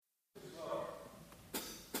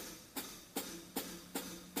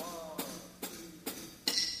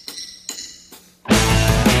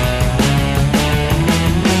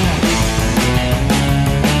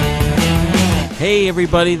Hey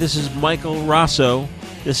everybody, this is Michael Rosso.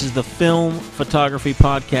 This is the Film Photography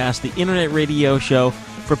Podcast, the internet radio show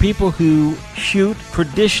for people who shoot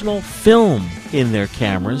traditional film in their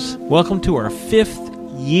cameras. Welcome to our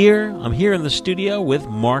 5th year. I'm here in the studio with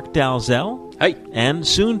Mark Dalzell. Hey. And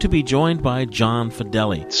soon to be joined by John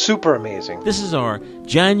Fedeli. Super amazing. This is our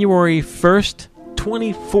January 1st,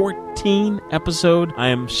 2014 episode. I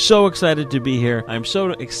am so excited to be here. I'm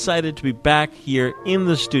so excited to be back here in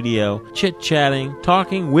the studio, chit-chatting,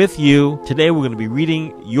 talking with you. Today we're going to be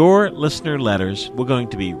reading your listener letters. We're going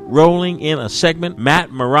to be rolling in a segment,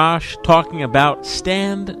 Matt Marash talking about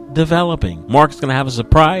stand developing. Mark's going to have a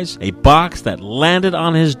surprise, a box that landed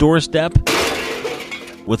on his doorstep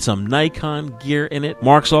with some Nikon gear in it.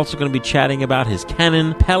 Mark's also going to be chatting about his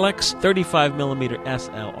Canon Pelex 35mm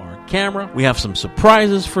SLR camera. We have some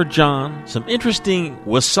surprises for John, some interesting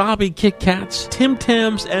wasabi Kit Kats, Tim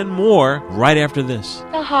Tams, and more right after this.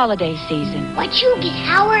 The holiday season. What you get,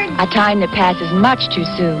 Howard? A time that passes much too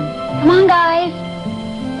soon. Come on, guys.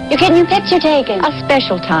 You're getting your picture taken. A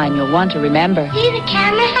special time you'll want to remember. See the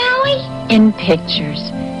camera, Howie? In pictures.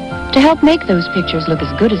 To help make those pictures look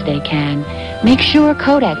as good as they can, make sure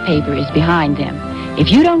Kodak paper is behind them. If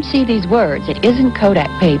you don't see these words, it isn't Kodak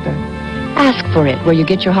paper. Ask for it where you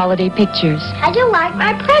get your holiday pictures. How'd you like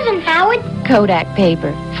my present, Howard? Kodak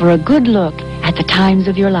paper, for a good look at the times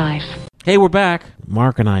of your life. Hey, we're back.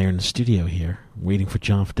 Mark and I are in the studio here, waiting for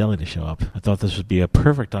John Fedeli to show up. I thought this would be a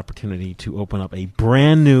perfect opportunity to open up a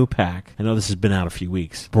brand new pack. I know this has been out a few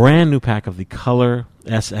weeks. Brand new pack of the Color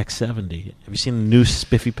SX70. Have you seen the new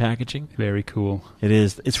spiffy packaging? Very cool. It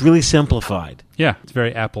is. It's really simplified. Yeah, it's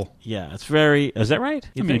very Apple. Yeah, it's very... Is that right?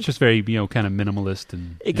 I mean, it's just very, kind of minimalist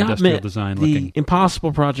and it industrial design looking. The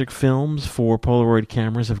Impossible Project films for Polaroid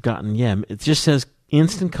cameras have gotten, it just says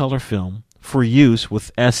instant color film for use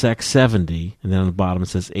with SX70, and then on the bottom it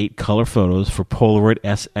says 8 color photos for Polaroid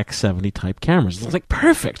SX70 type cameras. It's like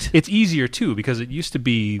perfect. It's easier too because it used to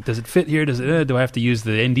be, does it fit here? Do I have to use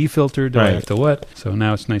the ND filter? Do I have to what? So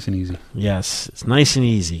now it's nice and easy. Yes, it's nice and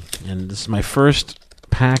easy. And this is my first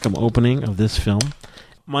pack I'm opening of this film.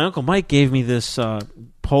 My Uncle Mike gave me this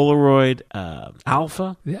Polaroid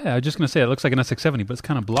Alpha. Yeah, I was just going to say it looks like an SX70, but it's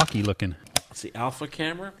kind of blocky looking. It's the Alpha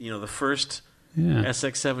camera. The first... Yeah.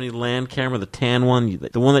 SX70 Land camera, the tan one,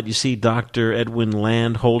 the one that you see Dr. Edwin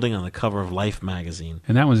Land holding on the cover of Life magazine.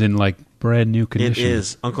 And that was in brand new condition. It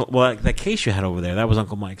is. That case you had over there, that was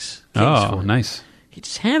Uncle Mike's case. Oh, nice. He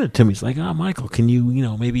just handed it to me. He's like, Michael, can you,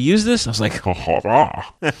 maybe use this? I was like,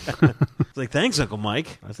 It's like, thanks, Uncle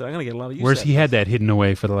Mike. I said, I'm going to get a lot of use. Where's he had that hidden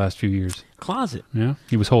away for the last few years? Closet. Yeah,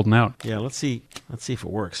 he was holding out. Yeah, let's see if it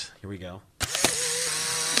works. Here we go.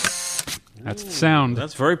 That's the sound.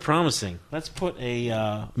 That's very promising. Let's put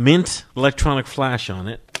a mint electronic flash on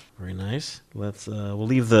it. Very nice. Let's we'll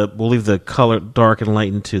leave the color dark and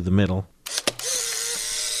light into the middle.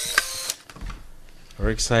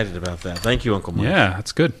 Very excited about that. Thank you, Uncle Mike. Yeah,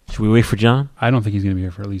 that's good. Should we wait for John? I don't think he's going to be here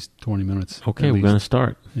for at least 20 minutes. Okay, we're going to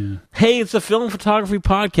start. Yeah. Hey, it's a Film Photography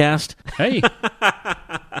Podcast. Hey.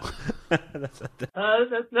 This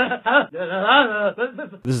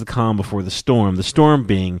is the calm before the storm. The storm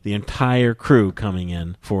being the entire crew coming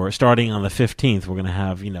in for starting on the 15th. We're going to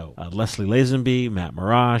have, Leslie Lazenby, Matt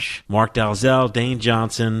Marash, Mark Dalzell, Dane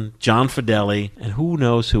Johnson, John Fedeli, and who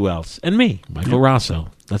knows who else. And me, Michael Rosso.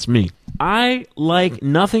 That's me. I like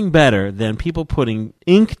nothing better than people putting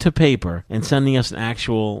ink to paper and sending us an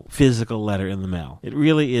actual physical letter in the mail. It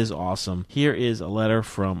really is awesome. Here is a letter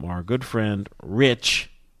from our good friend Rich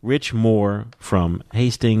Moore from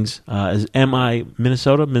Hastings,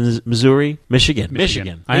 Minnesota, Missouri,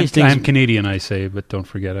 Michigan. I'm Canadian, I say, but don't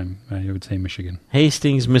forget, I would say Michigan.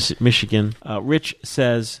 Hastings, Michigan. Rich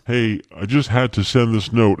says, "Hey, I just had to send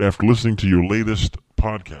this note after listening to your latest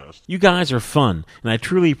podcast. You guys are fun, and I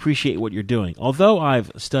truly appreciate what you're doing. Although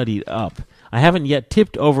I've studied up, I haven't yet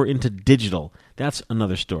tipped over into digital. That's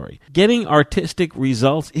another story. Getting artistic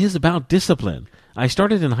results is about discipline. I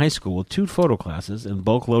started in high school with 2 photo classes and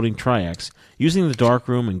bulk loading Tri-X, using the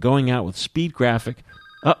darkroom and going out with speed graphic.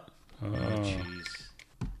 Oh, jeez.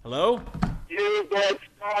 Hello? You get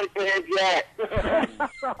started yet.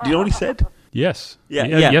 Do you know what he said? Yes. Yeah.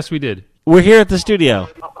 Yes, we did. We're here at the studio.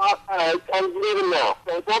 I'm leaving now.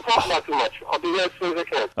 Don't talk about too much. I'll be there as soon as I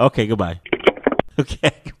can. Okay, goodbye.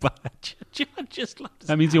 Okay, goodbye. John just left.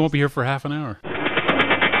 That means you won't be here for half an hour.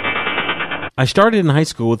 I started in high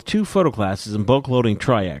school with 2 photo classes and bulk loading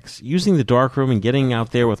Tri-X. Using the darkroom and getting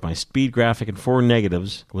out there with my speed graphic and 4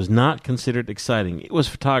 negatives was not considered exciting. It was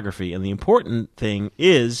photography, and the important thing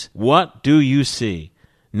is, what do you see?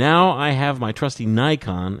 Now I have my trusty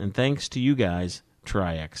Nikon, and thanks to you guys,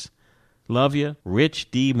 Tri-X. Love you. Richard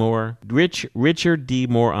D. Moore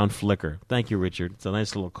on Flickr. Thank you, Richard. It's a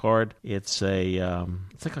nice little card. It's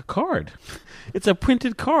like a card. It's a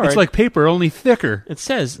printed card. It's like paper, only thicker. It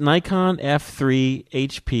says Nikon F3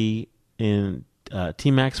 HP in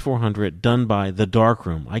T-Max 400 done by The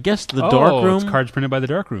Darkroom. I guess The Darkroom. It's cards printed by The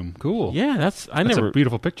Darkroom. Cool. Yeah, that's a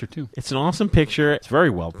beautiful picture, too. It's an awesome picture. It's very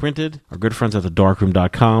well printed. Our good friends at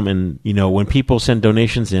thedarkroom.com. And, when people send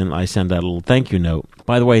donations in, I send out a little thank you note.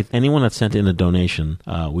 By the way, anyone that sent in a donation,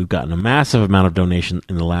 we've gotten a massive amount of donations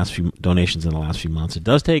in the last few months. It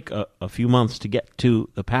does take a few months to get to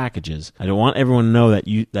the packages. I don't want everyone to know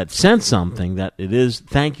that sent something, that it is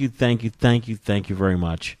thank you very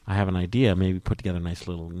much. I have an idea. Maybe put together a nice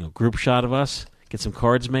little group shot of us. Get some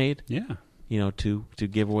cards made. Yeah. To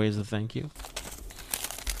give away as a thank you.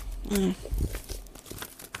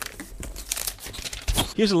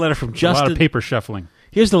 Here's a letter from Justin. A lot of paper shuffling.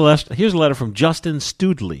 Here's a letter from Justin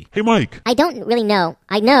Studley. Hey, Mike. I don't really know.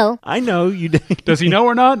 I know. I know you. Does he know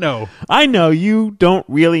or not know? I know you don't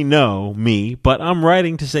really know me, but I'm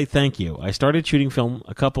writing to say thank you. I started shooting film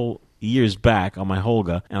a couple years back on my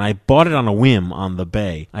Holga, and I bought it on a whim on the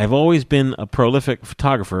Bay. I've always been a prolific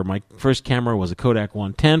photographer. My first camera was a Kodak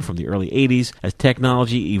 110 from the early 80s. As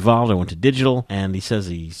technology evolved, I went to digital, and he says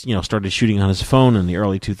he started shooting on his phone in the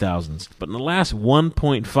early 2000s. But in the last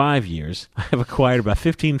 1.5 years, I have acquired about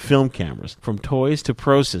 15 film cameras, from toys to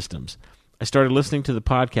pro systems. I started listening to the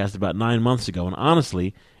podcast about 9 months ago, and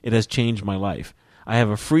honestly, it has changed my life. I have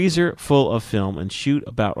a freezer full of film and shoot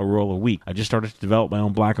about a roll a week. I just started to develop my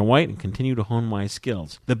own black and white and continue to hone my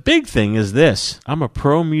skills. The big thing is this. I'm a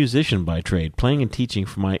pro musician by trade, playing and teaching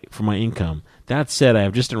for my income. That said, I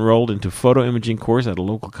have just enrolled into a photo imaging course at a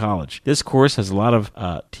local college. This course has a lot of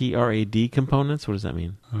TRAD components. What does that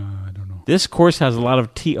mean? I don't know. This course has a lot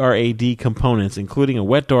of TRAD components, including a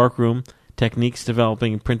wet darkroom, techniques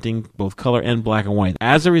developing and printing both color and black and white.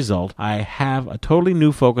 As a result, I have a totally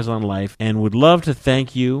new focus on life and would love to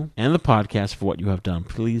thank you and the podcast for what you have done.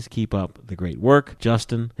 Please keep up the great work.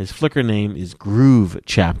 Justin, his Flickr name is Groove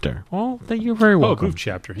Chapter. Oh, thank you very welcome. Oh, Groove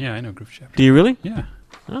Chapter. Yeah, I know Groove Chapter. Do you really? Yeah.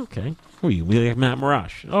 Okay. Who are you? We like Matt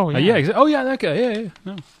Marash. Oh, yeah. Yeah, that guy. Yeah.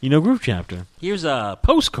 No. You know Groove Chapter. Here's a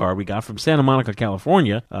postcard we got from Santa Monica,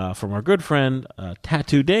 California, from our good friend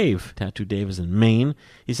Tattoo Dave. Tattoo Dave is in Maine.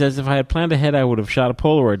 He says, if I had planned ahead, I would have shot a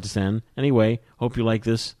Polaroid to send. Anyway, hope you like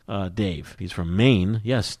this, Dave. He's from Maine.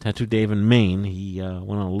 Yes, Tattoo Dave in Maine. He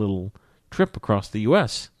went on a little trip across the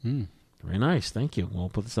U.S. Very nice. Thank you. We'll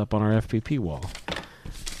put this up on our FPP wall.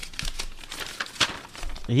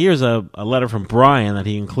 Here's a letter from Brian that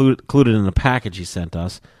he included in a package he sent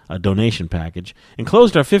us, a donation package.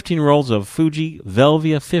 Enclosed are 15 rolls of Fuji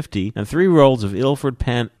Velvia 50 and 3 rolls of Ilford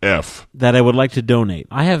Pen F that I would like to donate.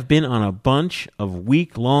 I have been on a bunch of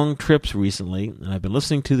week-long trips recently, and I've been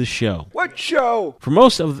listening to the show. What show? For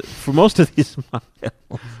most of these miles.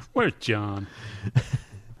 Where's John?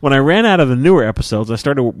 When I ran out of the newer episodes, I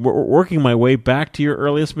started working my way back to your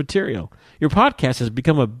earliest material. Your podcast has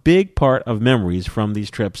become a big part of memories from these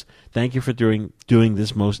trips. Thank you for doing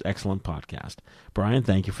this most excellent podcast. Brian,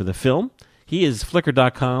 thank you for the film. He is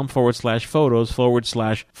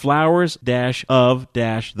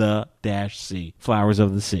flickr.com/photos/flowers-of-the-sea. Flowers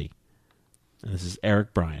of the Sea. And this is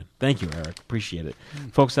Eric Bryan. Thank you, Eric. Appreciate it.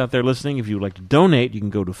 Folks out there listening, if you would like to donate, you can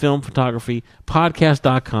go to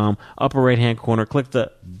filmphotographypodcast.com, upper right-hand corner, click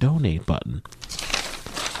the donate button.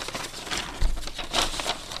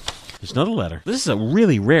 There's another letter. This is a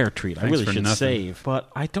really rare treat. I really should save, but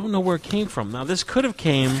I don't know where it came from. Now, this could have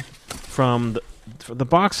came from the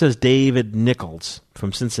box says David Nichols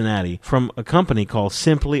from Cincinnati, from a company called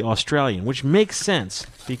Simply Australian, which makes sense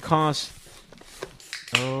because...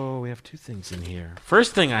 Oh, we have 2 things in here.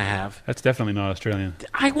 First thing I have... That's definitely not Australian.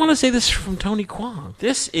 I want to say this is from Tony Kwong.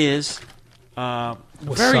 This is...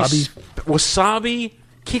 wasabi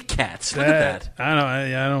Kit Kats. Look at that.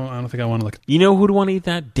 I don't think I want to look. You know who'd want to eat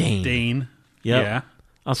that? Dane. Yep. Yeah.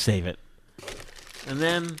 I'll save it. And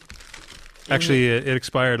then... Actually, it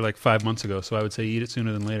expired like 5 months ago, so I would say eat it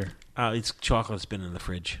sooner than later. It's chocolate's been in the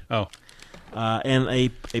fridge. Oh. And a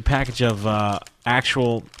package of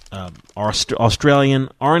actual Australian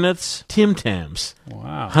Arnott's Tim Tams.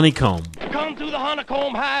 Wow. Honeycomb. Come to the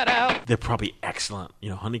honeycomb hideout. They're probably excellent.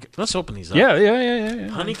 Honeycomb. Let's open these up. Yeah.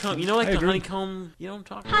 Honeycomb. You know, like the honeycomb. You know what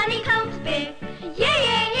I'm talking about? Honeycomb's big.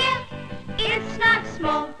 Yeah. It's not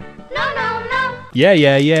small. No. Yeah.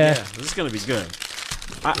 This is going to be good.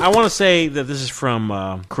 I want to say that this is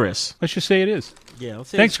from Chris. Let's just say it is. Yeah. Let's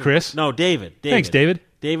say Thanks, Chris. No, David. Thanks, David.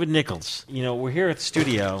 David Nichols. We're here at the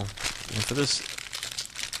studio, and for this,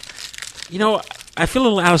 I feel a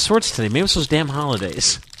little out of sorts today. Maybe it's those damn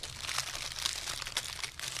holidays.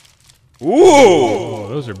 Oh,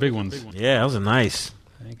 those are big ones. Yeah, those are nice.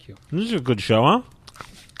 Thank you. This is a good show, huh?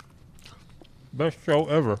 Best show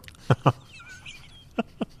ever.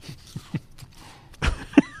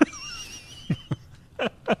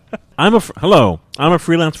 Hello. I'm a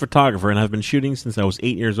freelance photographer, and I've been shooting since I was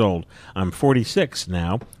 8 years old. I'm 46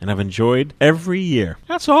 now, and I've enjoyed every year.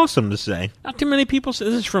 That's awesome to say. Not too many people say.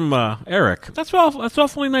 This is from Eric. That's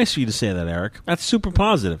awfully nice of you to say that, Eric. That's super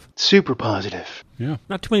positive. Super positive. Yeah.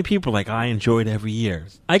 Not too many people are like, I enjoyed every year.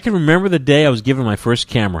 I can remember the day I was given my first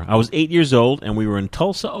camera. I was 8 years old, and we were in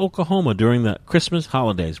Tulsa, Oklahoma during the Christmas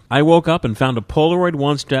holidays. I woke up and found a Polaroid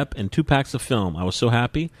one-step and 2 packs of film. I was so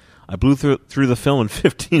happy. I blew through the film in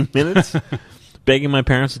 15 minutes, begging my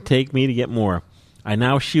parents to take me to get more. I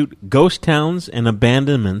now shoot ghost towns and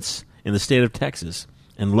abandonments in the state of Texas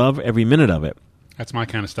and love every minute of it. That's my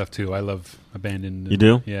kind of stuff, too. I love abandoned. You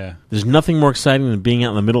do? Yeah. There's nothing more exciting than being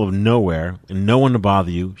out in the middle of nowhere and no one to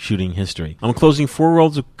bother you shooting history. I'm closing 4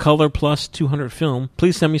 rolls of color plus 200 film.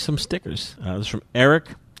 Please send me some stickers. This is from Eric.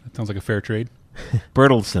 That sounds like a fair trade.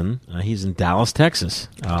 Bertelson. He's in Dallas, Texas.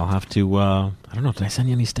 I'll have to, I don't know, did I send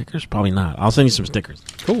you any stickers? Probably not. I'll send you some stickers.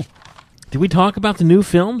 Cool. Did we talk about the new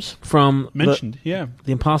films from Mentioned, yeah.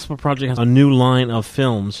 The Impossible Project has a new line of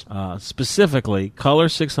films, specifically Color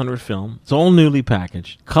 600 film. It's all newly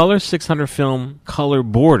packaged. Color 600 film, color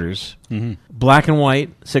borders. Mm-hmm. Black and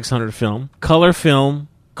white 600 film. Color film,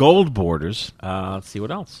 gold borders. Let's see what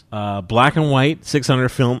else. Black and white 600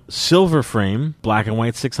 film, silver frame. Black and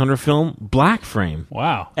white 600 film, black frame.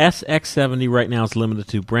 Wow. SX70 right now is limited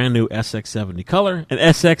to brand new SX70 color and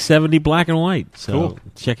SX70 black and white. So cool.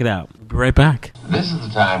 Check it out. We'll be right back. This is the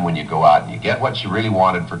time when you go out and you get what you really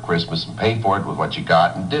wanted for Christmas and pay for it with what you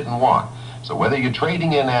got and didn't want. So whether you're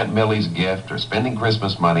trading in Aunt Millie's gift or spending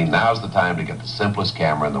Christmas money, now's the time to get the simplest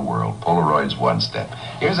camera in the world, Polaroid's One Step.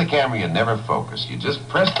 Here's a camera you never focus. You just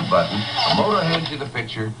press the button, a motor hands you the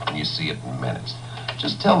picture, and you see it in minutes.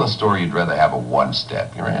 Just tell the story you'd rather have a One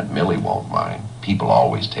Step. Your Aunt Millie won't mind. People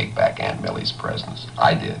always take back Aunt Millie's presents.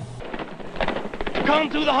 I did. Come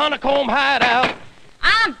to the Honeycomb Hideout.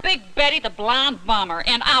 I'm Big Betty the Blonde Bomber,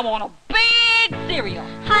 and I want a big cereal.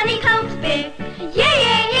 Honeycomb's big,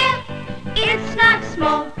 yeah. It's not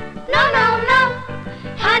small, no.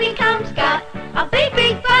 Honeycomb's got a big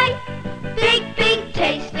bite. Big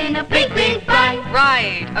taste and a big bite.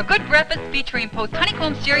 Right. A good breakfast featuring post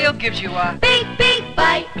honeycomb cereal gives you a big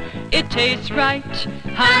bite. It tastes right.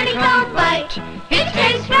 Honeycomb bite. It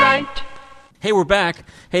tastes right. Hey, we're back.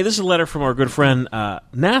 Hey, this is a letter from our good friend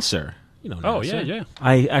Nasser. You know, oh, Nasser. yeah.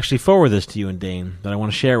 I actually forwarded this to you and Dane that I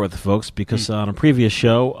want to share with the folks because on a previous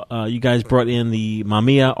show, you guys brought in the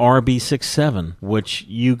Mamiya RB67, which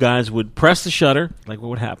you guys would press the shutter. Like, what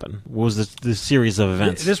would happen? What was the series of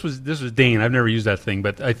events? This was Dane. I've never used that thing,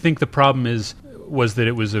 but I think the problem was that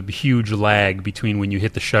it was a huge lag between when you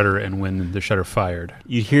hit the shutter and when the shutter fired.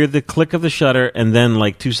 You hear the click of the shutter, and then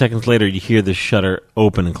like 2 seconds later, you hear the shutter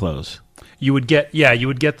open and close. You would get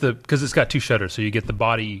because it's got 2 shutters, so you get the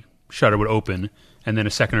body shutter would open, and then a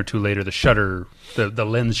second or two later, the shutter, the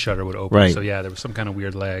lens shutter would open. Right. So yeah, there was some kind of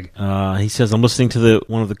weird lag. He says, I'm listening to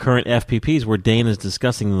one of the current FPPs where Dane is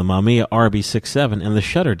discussing the Mamiya RB67 and the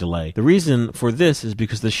shutter delay. The reason for this is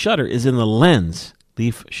because the shutter is in the lens.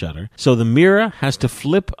 Leaf shutter. So the mirror has to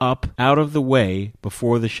flip up out of the way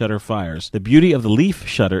before the shutter fires. The beauty of the leaf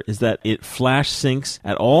shutter is that it flash syncs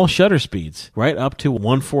at all shutter speeds, right up to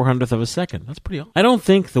 1/400th of a second. That's pretty awesome. I don't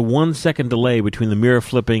think the 1 second delay between the mirror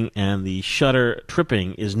flipping and the shutter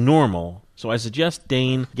tripping is normal. So I suggest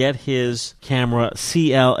Dane get his camera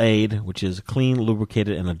CLA'd, which is clean,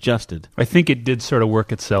 lubricated, and adjusted. I think it did sort of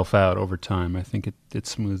work itself out over time. I think it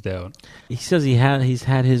smoothed out. He says he's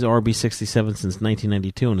had his RB67 since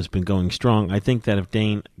 1992 and has been going strong. I think that if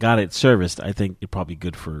Dane got it serviced, I think it's probably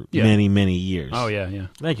good for many, many years. Oh, yeah.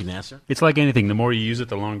 Thank you, Nasser. It's like anything. The more you use it,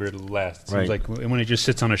 the longer it'll last. It seems like when it just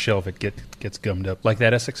sits on a shelf, it gets gummed up. Like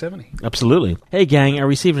that SX70. Absolutely. Hey, gang, I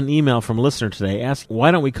received an email from a listener today asking, why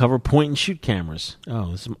don't we cover point-and-shoot cameras?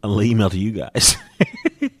 Oh, this is an email to you guys.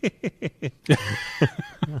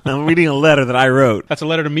 I'm reading a letter that I wrote. That's a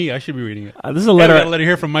letter to me. I should be reading it. This is a letter. I got a letter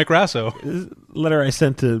here from Mike Rasso. This is a letter I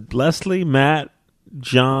sent to Leslie, Matt,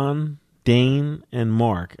 John, Dane, and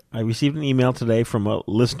Mark. I received an email today from a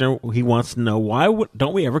listener. He wants to know why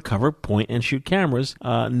don't we ever cover point-and-shoot cameras?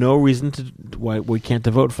 No reason why we can't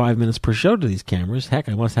devote 5 minutes per show to these cameras. Heck,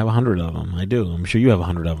 I must have 100 of them. I do. I'm sure you have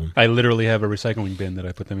 100 of them. I literally have a recycling bin that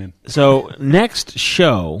I put them in. So next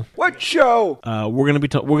show, What show? we're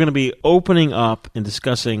gonna be opening up and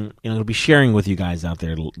discussing. It'll be sharing with you guys out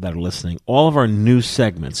there that are listening all of our new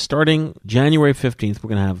segments. Starting January 15th, we're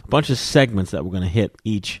gonna have a bunch of segments that we're gonna hit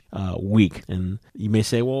each week. And you may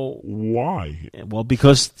say, well, Why? well,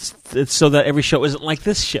 because it's so that every show isn't like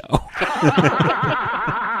this show.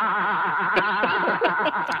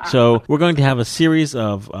 So we're going to have a series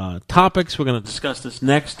of topics. We're going to discuss this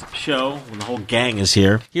next show when the whole gang is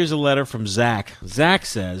here. Here's a letter from Zach. Zach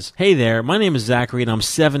says, "Hey there, my name is Zachary and I'm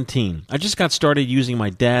 17. I just got started using my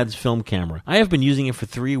dad's film camera. I have been using it for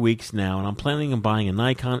 3 weeks now and I'm planning on buying a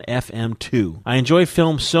Nikon FM2. I enjoy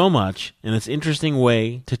film so much and it's an interesting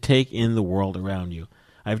way to take in the world around you.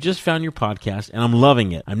 I've just found your podcast, and I'm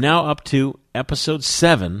loving it. I'm now up to episode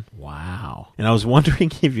 7. Wow. And I was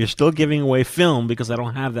wondering if you're still giving away film because I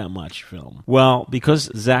don't have that much film. Well,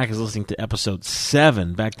 because Zach is listening to episode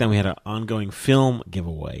 7, back then we had an ongoing film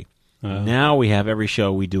giveaway. Now we have every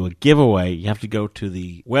show we do a giveaway. You have to go to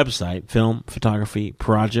the website,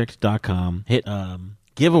 filmphotographyproject.com, hit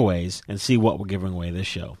giveaways, and see what we're giving away this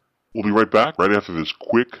show. We'll be right back right after this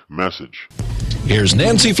quick message. Here's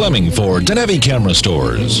Nancy Fleming for Denevi Camera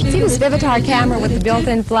Stores. See this Vivitar camera with the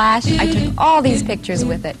built-in flash? I took all these pictures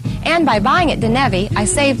with it. And by buying at Denevi, I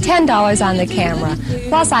saved $10 on the camera.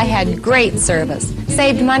 Plus, I had great service.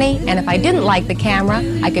 Saved money, and if I didn't like the camera,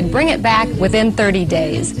 I could bring it back within 30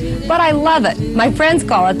 days. But I love it. My friends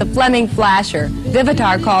call it the Fleming Flasher.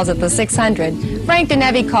 Vivitar calls it the 600. Frank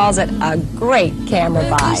Denevi calls it a great camera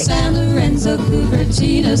buy. San Lorenzo,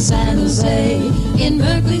 Cupertino, San Jose. In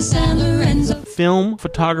Berkeley, San Lorenzo.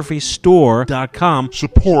 filmphotography.store.com.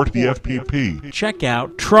 Support the FPP. Check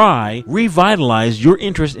out, try, revitalize your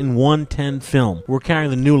interest in 110 film. We're carrying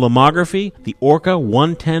the new Lomography, the Orca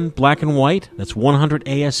 110 black and white, that's 100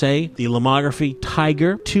 ASA, the Lomography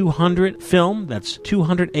Tiger 200 film, that's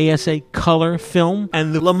 200 ASA color film,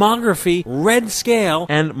 and the Lomography Red Scale,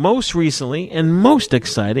 and most recently, and most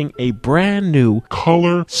exciting, a brand new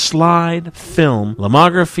color slide film,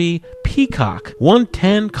 Lomography Peacock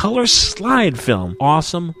 110 color slide film.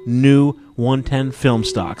 Awesome new 110 film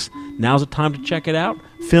stocks. Now's the time to check it out.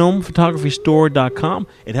 filmphotographystore.com.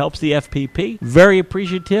 It helps the FPP. Very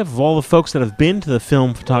appreciative of all the folks that have been to the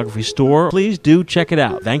Film Photography Store. Please do check it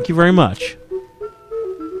out. Thank you very much.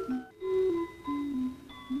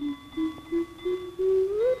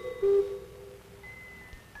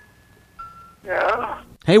 Yeah.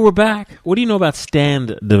 Hey, we're back. What do you know about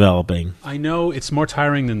stand developing? I know it's more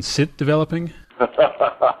tiring than sit developing.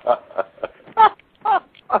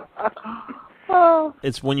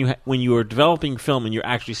 It's when you are developing film and you're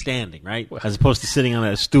actually standing, right? As opposed to sitting on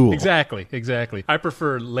a stool. Exactly. I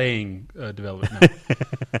prefer laying development. No.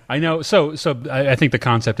 I know. So I think the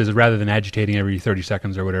concept is rather than agitating every 30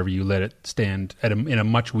 seconds or whatever, you let it stand in a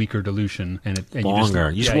much weaker dilution and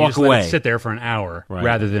longer. You just walk away. Let it sit there for an hour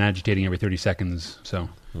rather than agitating every 30 seconds. So.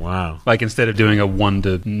 Wow. Like instead of doing a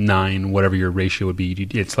 1:9, whatever your ratio would be,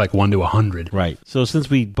 it's like 1:100. Right. So since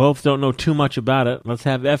we both don't know too much about it, let's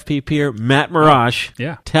have FPPer Matt Marash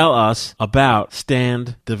tell us about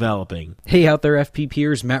stand developing. Hey out there,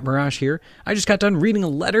 FPPers, Matt Marash here. I just got done reading a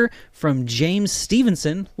letter from James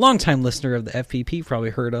Stevenson, longtime listener of the FPP,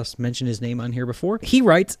 probably heard us mention his name on here before. He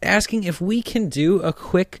writes asking if we can do a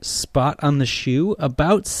quick spot on the shoe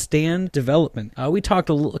about stand development. We talked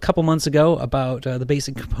a couple months ago about the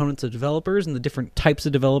basic components of developers and the different types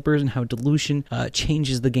of developers and how dilution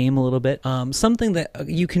changes the game a little bit. Something that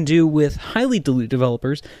you can do with highly dilute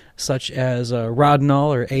developers, such as Rodinal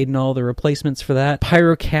or Adenol, the replacements for that,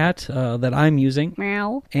 PyroCat that I'm using,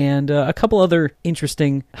 and a couple other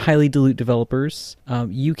interesting highly dilute developers.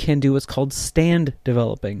 You can do what's called stand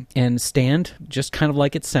developing. And stand, just kind of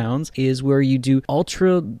like it sounds, is where you do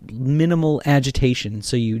ultra minimal agitation.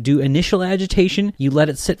 So you do initial agitation, you let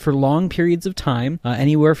it sit for long periods of time,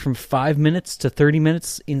 anywhere from 5 minutes to 30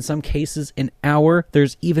 minutes, in some cases an hour.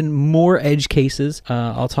 There's even more edge cases.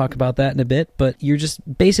 I'll talk about that in a bit, but you're just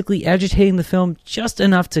basically agitating the film just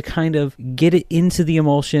enough to kind of get it into the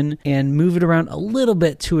emulsion and move it around a little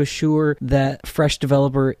bit to assure that fresh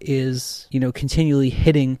developer is, continually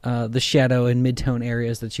hitting the shadow and midtone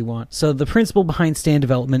areas that you want. So the principle behind stand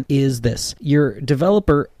development is this. Your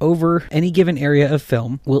developer over any given area of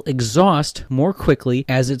film will exhaust more quickly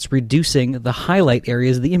as it's reducing the highlight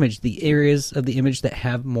areas of the image, the areas of the image that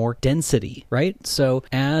have more density, right? So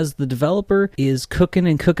as the developer is cooking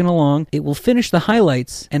along, it will finish the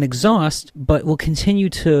highlights and exhaust, but will continue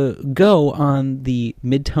to go on the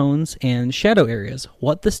midtones and shadow areas.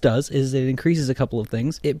 What this does is it increases a couple of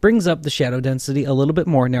things. It brings up the shadow density a little bit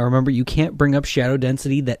more. Now remember, you can't bring up shadow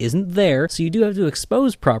density that isn't there, so you do have to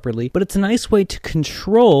expose properly, but it's a nice way to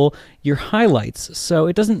control your highlights. So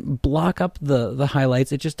it doesn't block up the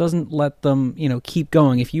highlights, it just doesn't let them, keep keep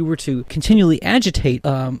going. If you were to continually agitate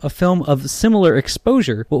a film of similar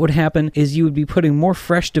exposure, what would happen is you would be putting more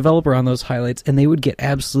fresh developer on those highlights, and they would get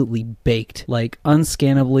absolutely baked, like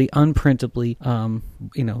unscannably, unprintably,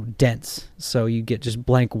 dense. So you get just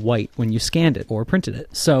blank white when you scanned it or printed it.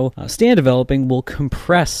 So stand developing will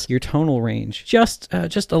compress your tonal range just a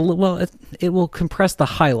little. Well, it will compress the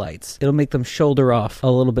highlights. It'll make them shoulder off a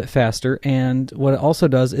little bit faster. And what it also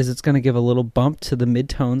does is it's going to give a little bump to the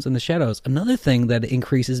midtones and the shadows. Another thing that it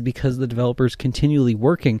increases because the developer's continually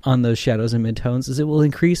working on those shadows and midtones is it will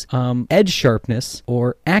increase edge sharpness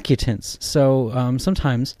or acutance. So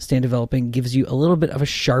sometimes stand developing gives you a little bit of a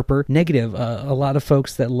sharper negative. A lot of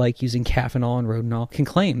folks that like using Caffeinol and Rodinol can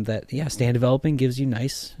claim that, stand developing gives you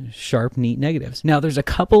nice, sharp, neat negatives. Now, there's a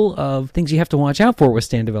couple of things you have to watch out for with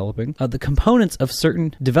stand developing. The components of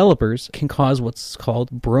certain developers can cause what's called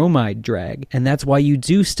bromide drag, and that's why you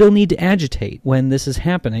do still need to agitate when this is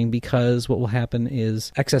happening, because what will happen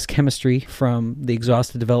is excess chemistry from the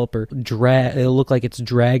exhausted developer it'll look like it's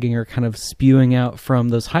dragging or kind of spewing out from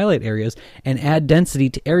those highlight areas and add density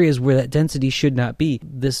to areas where that density should not be.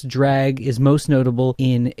 This drag is most notable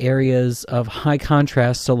in areas of high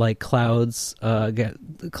contrast, so like clouds that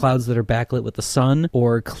are backlit with the sun,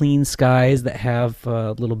 or clean skies that have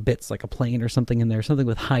little bits like a plane or something in there, something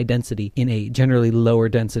with high density in a generally lower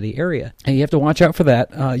density area. And you have to watch out for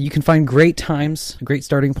that. You can find great times, great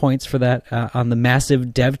starting points for that on the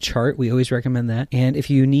Massive Dev chart. We always recommend that. And if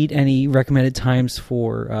you need any recommended times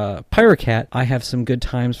for PyroCat, I have some good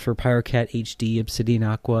times for PyroCat HD, Obsidian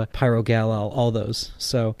Aqua, PyroGalal, all those.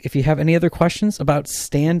 So if you have any other questions about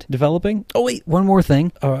stand developing, oh wait, one more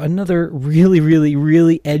thing. Another really, really,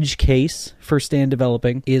 really edge case for stand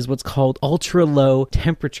developing is what's called ultra low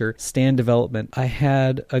temperature stand development. I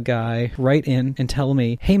had a guy write in and tell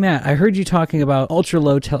me, hey Matt, I heard you talking about ultra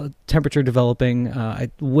low temperature developing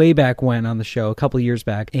way back when on the show, a couple years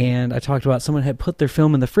back, and I talked about someone had put their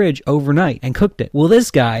film in the fridge overnight and cooked it. Well,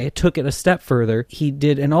 this guy took it a step further. He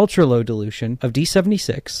did an ultra low dilution of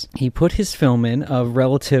D76. He put his film in of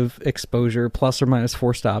relative exposure plus or minus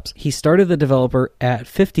 4 stops. He started the developer at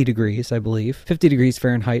 50 degrees, I believe, 50 degrees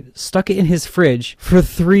Fahrenheit, stuck it in his fridge for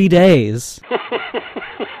 3 days.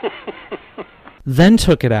 Then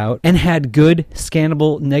took it out and had good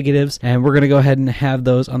scannable negatives, and we're going to go ahead and have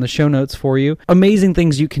those on the show notes for you. Amazing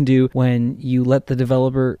things you can do when you let the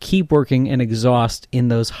developer keep working and exhaust in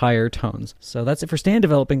those higher tones. So that's it for stand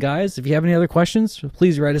developing, guys. If you have any other questions,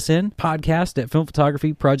 please write us in,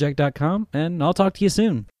 podcast@filmphotographyproject.com, and I'll talk to you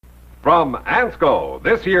soon. From Ansco,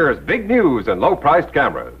 this year's big news in low-priced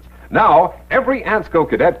cameras. Now, every Ansco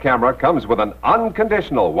Cadet camera comes with an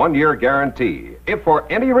unconditional 1-year guarantee. If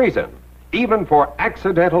for any reason, even for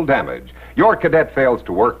accidental damage, your Cadet fails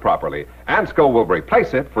to work properly, Ansco will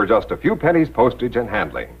replace it for just a few pennies postage and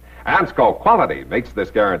handling. Ansco quality makes this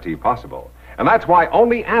guarantee possible. And that's why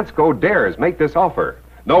only Ansco dares make this offer.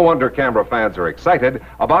 No wonder camera fans are excited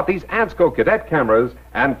about these Ansco Cadet cameras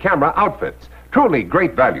and camera outfits. Truly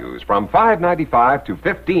great values from $5.95 to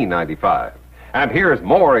 $15.95. And here's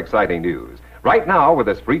more exciting news. Right now, with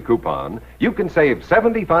this free coupon, you can save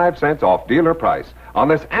 75 cents off dealer price on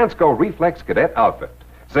this Ansco Reflex Cadet outfit.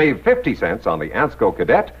 Save 50 cents on the Ansco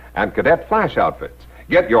Cadet and Cadet Flash outfits.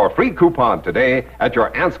 Get your free coupon today at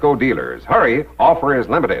your Ansco dealers. Hurry, offer is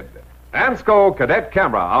limited. Ansco Cadet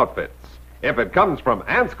Camera Outfits. If it comes from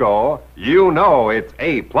Ansco, you know it's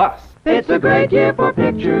A+. It's a great year for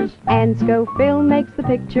pictures. Ansco Film makes the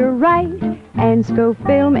picture right. Ansco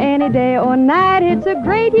Film any day or night. It's a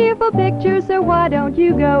great year for pictures, so why don't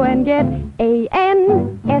you go and get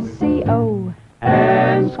ANSCO?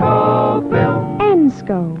 Ansco Film.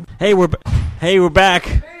 Ansco. Hey, we're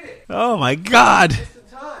back. Oh my God.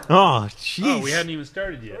 Oh, jeez. Oh, we hadn't even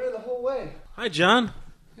started yet. We're the whole way. Hi, John.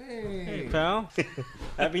 Hey, pal.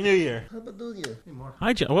 Happy New Year. Happy New Year. Hey, Mark.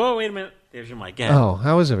 Hi, John. Whoa, wait a minute. There's your mic. Oh,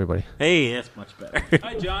 how is everybody? Hey, that's much better.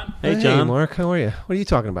 Hi, John. Hey, John. Hey, Mark. How are you? What are you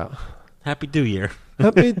talking about? Happy New Year.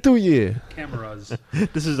 Happy New Year. Cameras.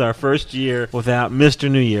 This is our first year without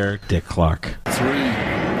Mr. New Year, Dick Clark. 3, 2, 1.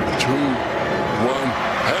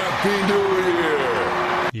 Happy New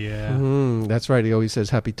Year. Yeah. That's right. He always says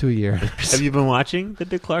Happy 2 Year. Have you been watching the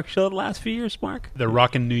Dick Clark show the last few years, Mark? The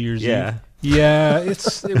Rockin' New Year's Yeah. Eve. Yeah,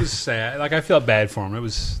 it was sad. Like, I felt bad for him.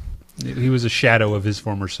 He was a shadow of his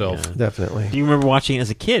former self. Yeah, definitely. Do you remember watching it as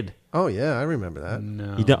a kid? Oh, yeah, I remember that.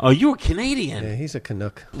 No. You don't? Oh, you were Canadian. Yeah, he's a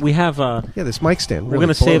Canuck. We have... this mic stand. We're going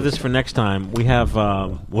to save this for next time. We have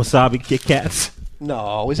Wasabi Kit Kats.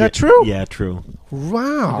 No, is that true? Yeah, true.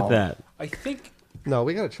 Wow. Look at that. I think No,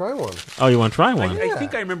 we got to try one. Oh, you want to try one? I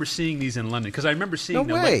think I remember seeing these in London because I remember seeing No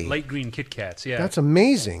the way. light green Kit Kats. Yeah, That's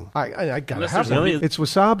amazing. I got to Unless have there's one. a- It's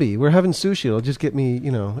wasabi. We're having sushi. It'll just get me, Yeah,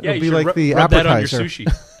 it'll you be should like the rub that on your appetizer.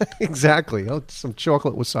 sushi. Exactly. Oh, some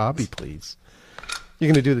chocolate wasabi, please. You're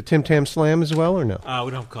going to do the Tim Tam Slam as well, or no? We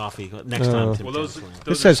don't have coffee. Next time, Tim Well, Tam those- Slam.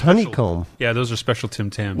 This says honeycomb. Yeah, those are special Tim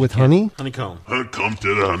Tams. With honey? Honeycomb. Come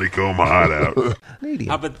to the honeycomb hideout.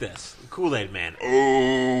 How about this? Kool-Aid Man.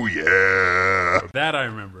 Oh, yeah. That I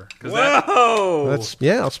remember. 'Cause Whoa!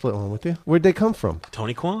 I'll split one with you. Where'd they come from?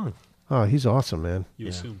 Tony Kwong. Oh, he's awesome, man. You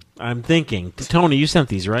assume. I'm thinking. Tony, you sent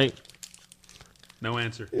these, right? No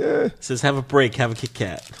answer. Yeah. It says, have a break, have a Kit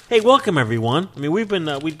Kat. Hey, welcome, everyone. I mean, we've been,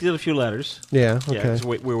 we did a few letters. Yeah, Yeah, okay. 'cause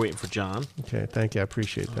we're waiting for John. Okay, thank you. I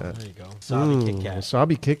appreciate that. There you go. Wasabi Kit Kat.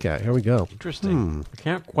 Wasabi Kit Kat. Here we go. Interesting. I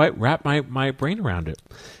can't quite wrap my brain around it.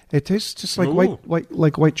 It tastes just like Ooh.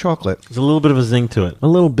 white chocolate. There's a little bit of a zing to it. A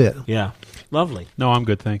little bit. Yeah. Lovely. No, I'm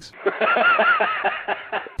good, thanks.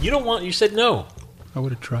 You don't want, you said no. I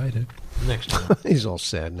would have tried it. Next time. He's all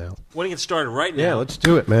sad now. Want to get started right now? Yeah, let's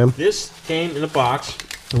do it, man. This came in a box.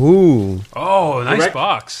 Ooh. Oh, nice Correct?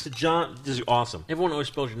 box. John, this is awesome. Everyone always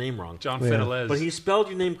spells your name wrong. John Yeah. Fidelez. But he spelled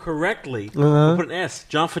your name correctly. Uh-huh. He put an S.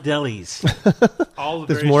 John Fidelis. All the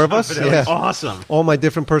There's various more of John us? Fidelis. Yeah. Awesome. All my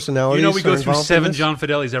different personalities. You know we go are through involved in 7 this? John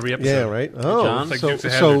Fidelis every episode. Yeah, right? Oh, John. Like so, Dukes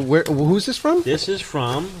of so Hazzard. who's this from? This is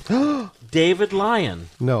from David Lyon.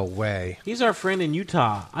 No way. He's our friend in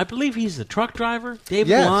Utah. I believe he's the truck driver. David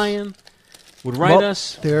Yes. Lyon would write Well,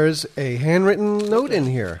 us. There's a handwritten note in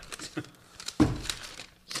here.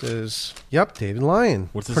 Says, yep, David Lyon.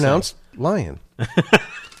 What's it pronounced Lion.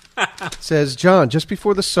 Says, John, just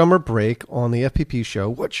before the summer break on the FPP show,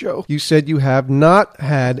 what show? You said you have not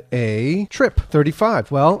had a trip 35.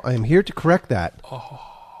 Well, I am here to correct that. Oh,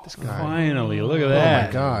 this guy. Finally, look at that. Oh,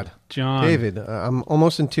 my God. John. David, I'm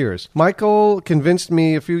almost in tears. Michael convinced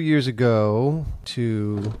me a few years ago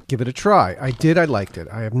to give it a try. I did. I liked it.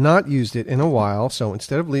 I have not used it in a while, so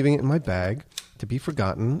instead of leaving it in my bag to be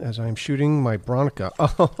forgotten as I am shooting my Bronica.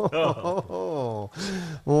 Oh,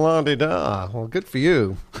 la-di-da. Well, good for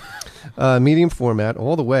you. Medium format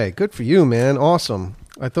all the way. Good for you, man. Awesome.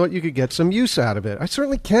 I thought you could get some use out of it. I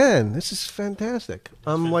certainly can. This is fantastic.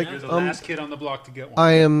 You're the last kid on the block to get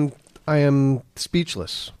one. I am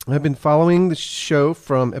speechless. I've been following the show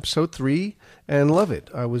from episode 3 and love it.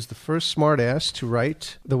 I was the first smartass to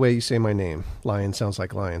write the way you say my name. Lion sounds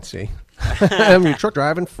like lion, see? I'm your truck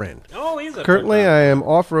driving friend. Oh, he's a Currently, I am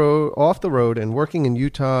off the road, and working in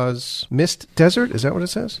Utah's Mist Desert. Is that what it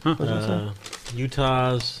says? What does it say?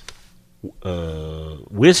 Utah's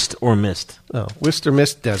Whist or Mist? Oh, Whist or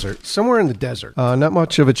Mist Desert. Somewhere in the desert. Not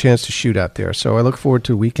much of a chance to shoot out there, so I look forward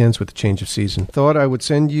to weekends with the change of season. Thought I would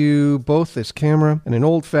send you both this camera and an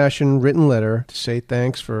old-fashioned written letter to say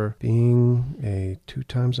thanks for being a 2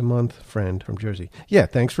 times a month friend from Jersey. Yeah,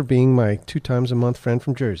 thanks for being my 2 times a month friend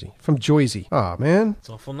from Jersey. From Joyzy. Aw, man. It's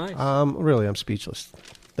awful nice. Really, I'm speechless.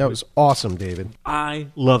 That was awesome, David. I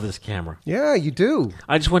love this camera. Yeah, you do.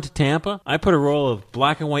 I just went to Tampa. I put a roll of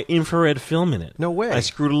black and white infrared film in it. No way. I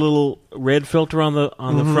screwed a little red filter on the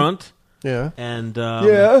front. Yeah. And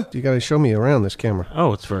You got to show me around this camera.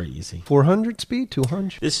 Oh, it's very easy. 400 speed,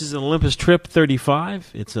 200. This is an Olympus Trip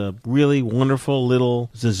 35. It's a really wonderful little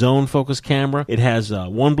zone focus camera. It has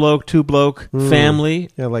one bloke, two bloke, family,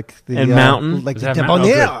 yeah, like the, and mountain. like Does the it have mountain?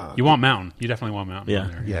 Debonair. Oh, good. You want mountain. You definitely want mountain. Yeah.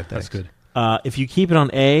 on there. Yeah, that's good. If you keep it on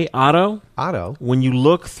auto, when you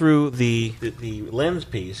look through the lens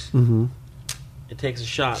piece, it takes a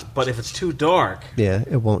shot. But if it's too dark, yeah,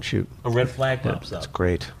 it won't shoot. A red flag pops That's up.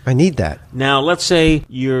 great. I need that. Now, let's say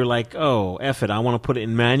you're like, oh, F it, I want to put it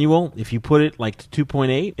in manual. If you put it like to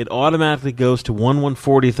 2.8, it automatically goes to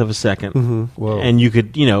 1/140th of a second. Whoa. And you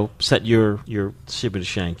could, set your shibboleth to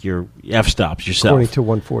shank, your f-stops yourself. According to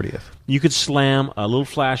 1/40th. You could slam a little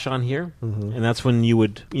flash on here, and that's when you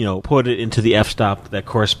would, put it into the f-stop that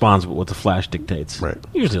corresponds with what the flash dictates. Right.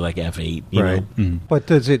 Usually like f8, you Right. know. But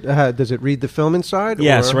does it read the film inside?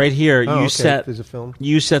 Yes, or? right here. Oh, you okay. set There's a film.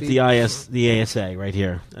 You set feed. the ASA right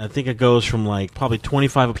here. I think it goes from like probably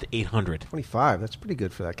 25 up to 800. 25. That's pretty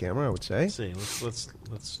good for that camera, I would say. Let's see.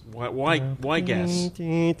 Let's why guess?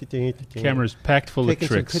 Camera's packed full Taking of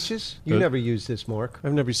tricks. some pictures? You never used this, Mark.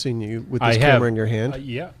 I've never seen you with I this have. camera in your hand.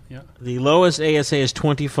 Yeah. The lowest ASA is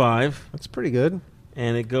 25. That's pretty good.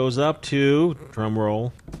 And it goes up to, drum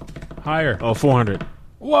roll, higher. Oh, 400.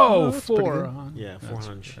 Whoa, that's pretty 4. good. Yeah,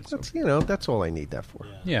 400. That's that's all I need that for.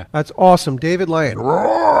 Yeah. That's awesome, David Lyon.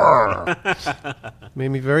 Made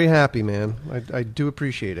me very happy, man. I do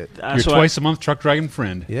appreciate it. Your twice a month truck dragon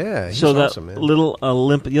friend. Yeah, he's So that awesome, man. little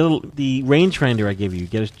the rangefinder I gave you,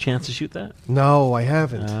 get a chance to shoot that? No, I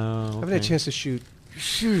haven't. Oh, I haven't had a chance to shoot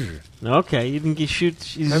Okay, you didn't get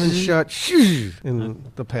shoot. I haven't shot in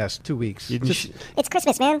the past 2 weeks. It's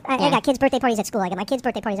Christmas, man. I got kids' birthday parties at school. I got my kids'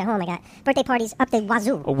 birthday parties at home. I got birthday parties up the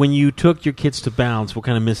wazoo. When you took your kids to Bounds, what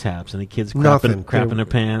kind of mishaps? Any kids Nothing. crapping their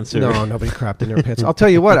pants? Or? No, nobody crapped in their pants. I'll tell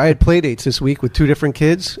you what, I had play dates this week with 2 different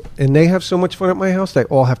kids, and they have so much fun at my house, they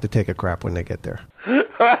all have to take a crap when they get there.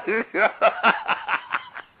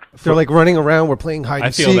 They're like running around, we're playing hide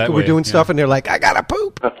and seek, and we're doing stuff, and they're like, I gotta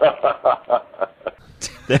poop.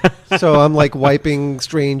 So I'm like wiping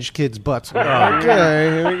strange kids' butts.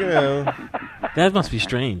 Okay, here we go. That must be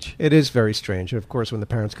strange. It is very strange. And of course, when the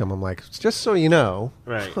parents come, I'm like, just so you know.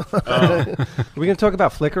 Right. Are we going to talk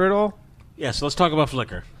about Flickr at all? Yeah, so let's talk about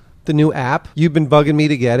Flickr. The new app. You've been bugging me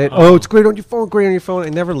to get it. Oh, it's great on your phone, great on your phone. I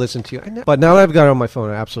never listened to you. But now that I've got it on my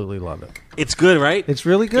phone, I absolutely love it. It's good, right? It's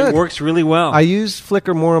really good. It works really well. I use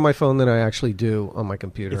Flickr more on my phone than I actually do on my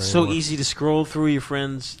computer. It's so easy to scroll through your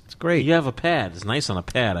friends. It's great. You have a pad. It's nice on a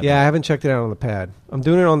pad. I haven't checked it out on the pad. I'm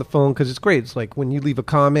doing it on the phone because it's great. It's like when you leave a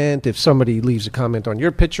comment, if somebody leaves a comment on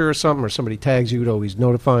your picture or something, or somebody tags you, it always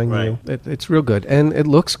notifying you. It's real good. And it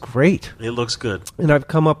looks great. It looks good. And I've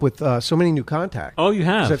come up with so many new contacts. Oh, you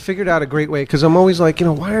have? I figured out a great way, because I'm always like,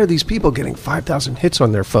 why are these people getting 5,000 hits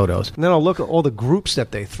on their photos? And then I'll look at all the groups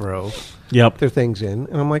that they throw their things in,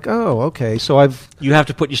 and I'm like, oh, okay. So you have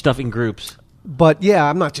to put your stuff in groups. But yeah,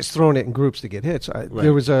 I'm not just throwing it in groups to get hits.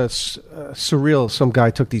 There was a surreal. Some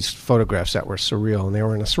guy took these photographs that were surreal, and they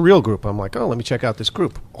were in a surreal group. I'm like, oh, let me check out this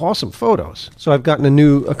group. Awesome photos. So I've gotten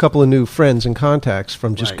a couple of new friends and contacts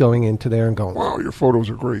from just going into there and going, wow, your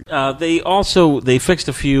photos are great. They fixed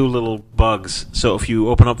a few little bugs. So if you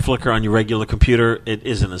open up Flickr on your regular computer, it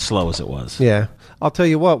isn't as slow as it was. Yeah. I'll tell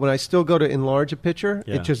you what, when I still go to enlarge a picture,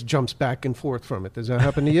 it just jumps back and forth from it. Does that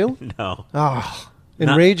happen to you? No. Oh,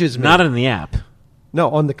 enrages me. Not in the app.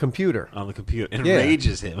 No, on the computer. On the computer.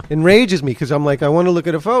 Enrages him. Enrages me because I'm like, I want to look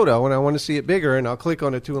at a photo and I want to see it bigger, and I'll click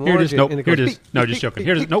on it to enlarge it. Nope. And it Here goes, it is. No, just joking.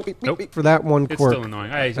 Here it is. Nope. For that one it's quirk. It's still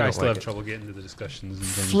annoying. I still have trouble getting into the discussions and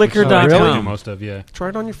things. Flickr.com. Really? Most of, Try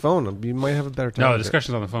it on your phone. You might have a better time. No, the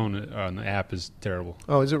discussions on the phone, on the app is terrible.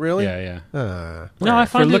 Oh, is it really? Yeah. No, I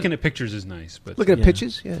find looking at pictures is nice. But looking at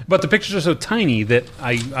pictures? Yeah. But the pictures are so tiny that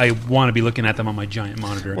I want to be looking at them on my giant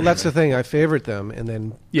monitor. Well, that's the thing. I favorite them and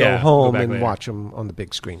then go home and watch them on the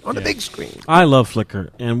big screen. The big screen. I love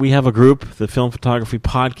Flickr, and we have a group, the Film Photography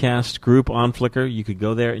Podcast group on Flickr. You could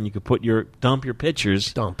go there and you could dump your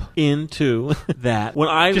pictures into that. When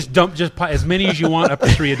I just as many as you want, up to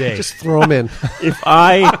 3 a day. Just throw them in.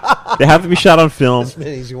 They have to be shot on film. As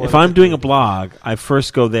many as you want. If I'm doing a blog, I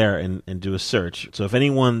first go there and do a search. So if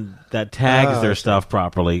anyone that tags their stuff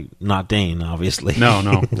properly, not Dane, obviously.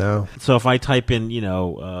 No. So if I type in,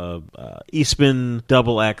 Eastman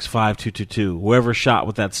XX5222, whoever shot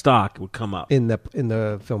with that stock would come up in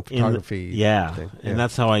the film photography. Thing. And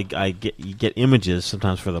that's how I get images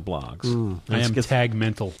sometimes for the blogs. I am tag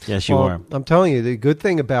mental. Yes, you are. I'm telling you, the good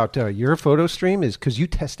thing about your photo stream is because you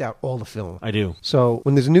test out all the film. I do. So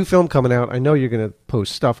when there's a new film coming out, I know you're going to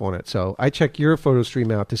post stuff on it. So I check your photo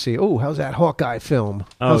stream out to see, how's that Hawkeye film?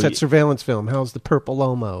 How's that surveillance film? How's the Purple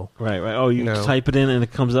Lomo? Right. Oh, you type it in and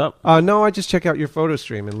it comes up? No, I just check out your photo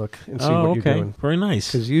stream and look and see what you're doing. Very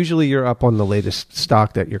nice. Because usually you're up on the latest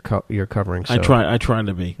stock that you're covering. So. I try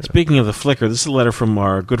to be. Speaking of the Flickr, this is a letter from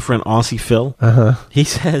our good friend Aussie Phil. He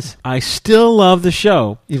says, I still love the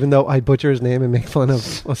show. Even though I butcher his name and make fun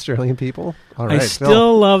of Australian people? All right, I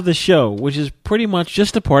still love the show, which is pretty much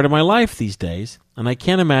just a part of my life these days. And I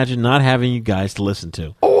can't imagine not having you guys to listen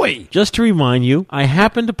to. Oi! Just to remind you, I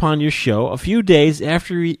happened upon your show a few days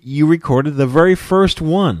after you recorded the very first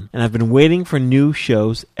one, and I've been waiting for new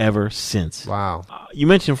shows ever since. Wow. You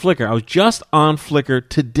mentioned Flickr. I was just on Flickr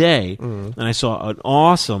today, and I saw an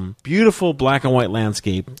awesome, beautiful black and white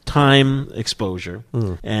landscape, time exposure,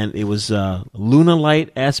 and it was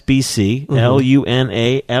Lunalite SBC,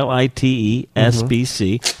 Lunalite SBC.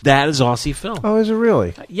 That is Aussie Phil. Oh, is it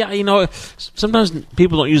really? Yeah, sometimes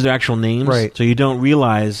people don't use their actual names, right. So you don't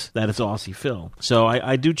realize that it's Aussie Phil. So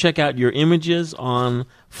I do check out your images on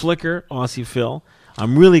Flickr, Aussie Phil.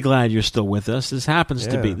 I'm really glad you're still with us. This happens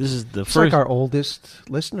to be. This is the it's first. like our oldest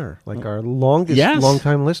listener, like our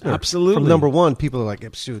long-time listener. Absolutely. From number 1, people are like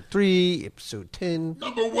episode 3, episode 10.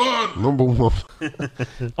 Number 1.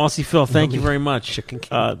 Aussie Phil, thank you very much.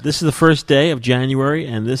 This is the first day of January,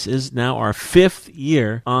 and this is now our 5th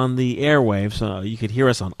year on the airwaves. You could hear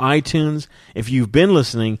us on iTunes. If you've been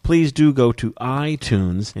listening, please do go to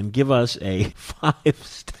iTunes and give us a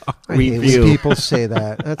 5-star review. I hate when people say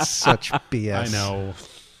that. That's such BS. I know.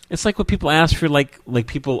 It's like what people ask for, like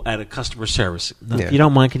people at a customer service. If you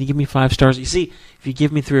don't mind, can you give me 5 stars? You see, if you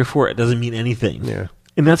give me 3 or 4, it doesn't mean anything. Yeah.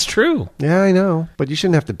 And that's true. Yeah, I know. But you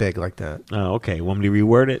shouldn't have to beg like that. Oh, okay. Want me to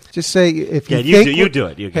reword it? Just say if you Yeah, think... you do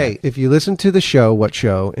it. You Hey, if you listen to the show, What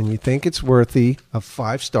Show, and you think it's worthy of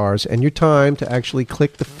 5 stars and your time to actually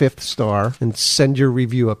click the 5th star and send your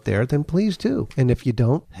review up there, then please do. And if you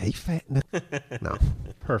don't, hey, no.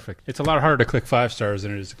 Perfect. It's a lot harder to click 5 stars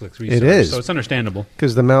than it is to click 3 It stars. is. So it's understandable.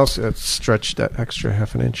 Because the mouse stretched that extra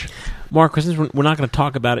half an inch. Mark, since we're not going to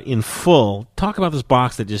talk about it in full, talk about this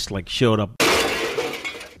box that just like showed up.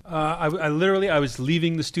 I was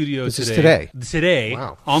leaving the studio This is today. today? Today.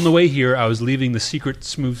 Wow. On the way here, I was leaving the secret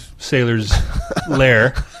Smooth Sailor's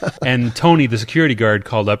lair, and Tony, the security guard,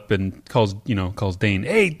 called up and calls Dane.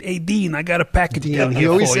 Hey, Dean, I got a package down here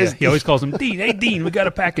for you. He always calls him Dean. Hey, Dean, we got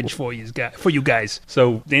a package for you guys.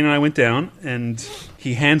 So Dane and I went down, and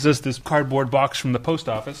he hands us this cardboard box from the post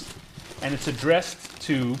office, and it's addressed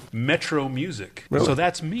to Metro Music. Really? So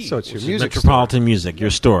that's me. So it's your music Metropolitan Music, your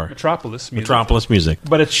store. Metropolis Music. Metropolis Music.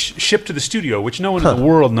 But it's shipped to the studio, which no one in the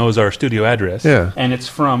world knows our studio address. Yeah. And it's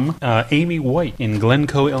from Amy White in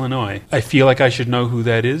Glencoe, Illinois. I feel like I should know who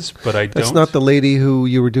that is, but I don't. That's not the lady who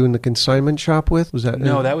you were doing the consignment shop with? Was that?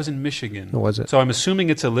 No, that was in Michigan. Or was it? So I'm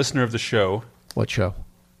assuming it's a listener of the show. What show?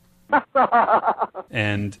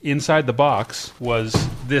 And inside the box was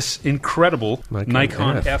this incredible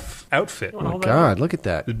Nikon F outfit. Oh, my God, look at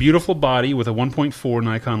that. The beautiful body with a 1.4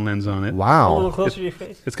 Nikon lens on it. Wow. A little closer to your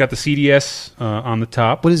face. It's got the CDS on the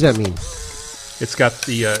top. What does that mean? It's got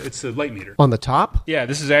the it's a light meter on the top. Yeah,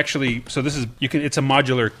 this is actually it's a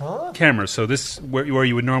modular camera. So this where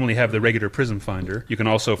you would normally have the regular prism finder. You can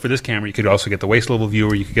also for this camera you could also get the waist level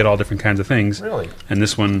viewer. You could get all different kinds of things. Really? And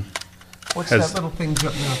this one. What's that little thing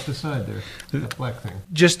jutting off the side there? That black thing.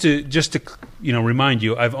 Just to remind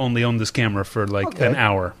you, I've only owned this camera for an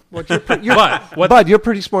hour. Well, you're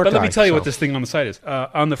pretty smart. But let guy, me tell you so. what this thing on the side is.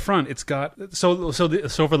 On the front, it's got so for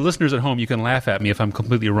the listeners at home, you can laugh at me if I'm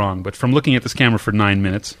completely wrong. But from looking at this camera for 9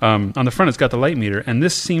 minutes, on the front, it's got the light meter, and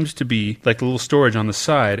this seems to be like a little storage on the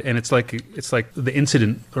side, and it's like the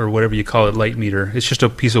incident or whatever you call it light meter. It's just a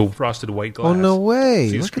piece of frosted white glass. Oh no way!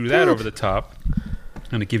 So you Look screw at that over the top,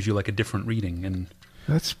 and it gives you like a different reading and.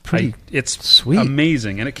 That's pretty. It's sweet,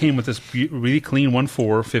 amazing, and it came with this really clean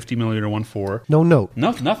 1.4, 50 millimeter 1.4. No note.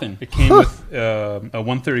 Nothing. It came with a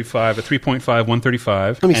 135, a 3.5,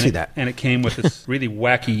 135. Let me see that. And it came with this really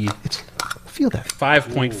wacky. Feel that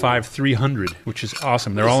 5.5 300, which is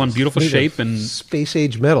awesome. They're all in beautiful shape and space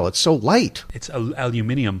age metal. It's so light. It's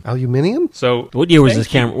aluminium. Aluminium. So what year was this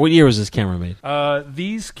camera? What year was this camera made?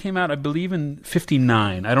 These came out, I believe, in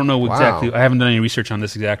 '59. I don't know exactly. I haven't done any research on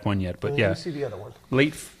this exact one yet, but Let me see the other one.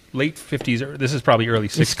 Late 50s. Or this is probably early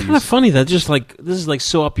 60s. It's kind of funny that this is like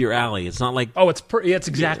so up your alley. It's not like it's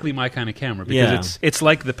exactly my kind of camera because it's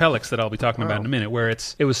like the Pelix that I'll be talking about in a minute, where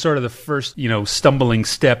it was sort of the first stumbling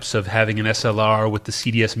steps of having an SLR with the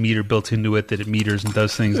CDS meter built into it that it meters and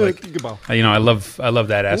does things like I love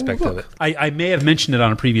that aspect of it. I may have mentioned it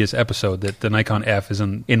on a previous episode that the Nikon F is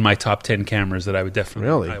in my top 10 cameras that I would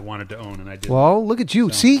definitely I wanted to own, and I did. Well, look at you.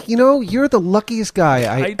 So. See, you're the luckiest guy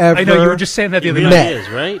I ever. I know you were just saying that the other night. Is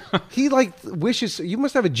right. He wishes you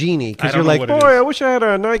must have a genie because I you're don't know like, what boy, it is. I wish I had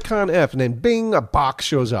a Nikon F, and then bing, a box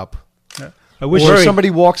shows up. I wish or somebody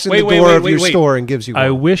walks in the door of your store and gives you one. I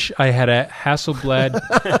wish I had a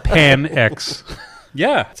Hasselblad Pan X.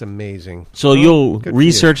 Yeah. It's amazing. So you'll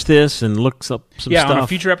research this and look up some stuff? Yeah, on a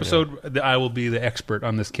future episode, I will be the expert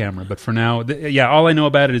on this camera. But for now, all I know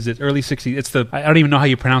about it is that early 60s. It's I don't even know how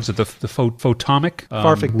you pronounce it. The Photomic.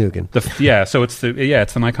 Farfignugan. So it's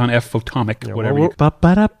the Nikon F Photomic,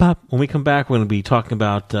 When we come back, we're going to be talking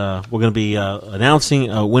about,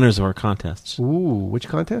 announcing winners of our contests. Ooh, which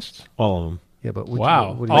contests? All of them. Yeah, but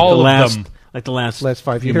all of them. Like the last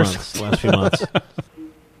 5 few years. Months, last few months.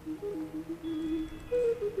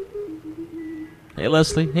 Hey,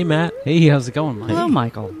 Leslie. Hey, Matt. Hey, how's it going, Mike? Hello,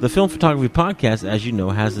 Michael. The Film Photography Podcast, as you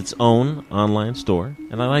know, has its own online store,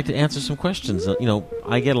 and I like to answer some questions.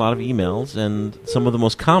 I get a lot of emails, and some of the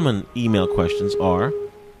most common email questions are,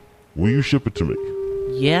 will you ship it to me?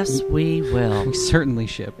 Yes, we will. We certainly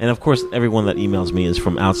ship. And, of course, everyone that emails me is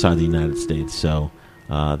from outside the United States, so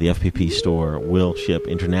the FPP store will ship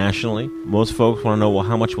internationally. Most folks want to know, well,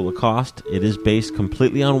 how much will it cost? It is based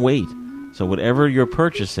completely on weight. So whatever you're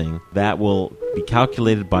purchasing, that will be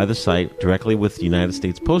calculated by the site directly with the United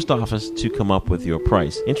States Post Office to come up with your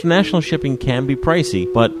price. International shipping can be pricey,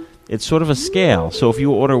 but it's sort of a scale. So if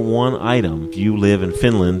you order one item, if you live in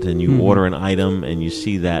Finland and you order an item and you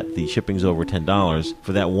see that the shipping's over $10,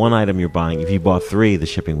 for that one item you're buying, if you bought 3, the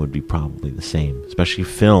shipping would be probably the same. Especially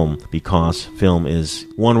film, because film is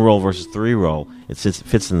 1 roll versus 3 roll. It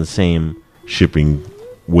fits in the same shipping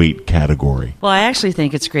weight category. Well, I actually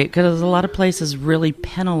think it's great because a lot of places really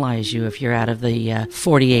penalize you if you're out of the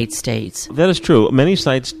 48 states. That is true. Many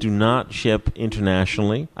sites do not ship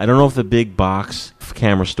internationally. I don't know if the big box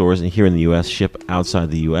camera stores here in the U.S. ship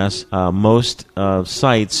outside the U.S. Most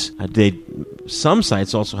sites, some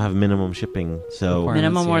sites also have minimum shipping. So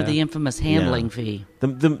minimum or the infamous handling fee.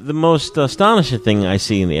 The most astonishing thing I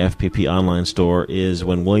see in the FPP online store is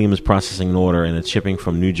when William is processing an order and it's shipping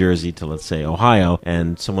from New Jersey to, let's say, Ohio,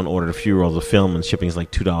 and someone ordered a few rolls of film and shipping is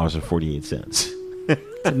like $2.48.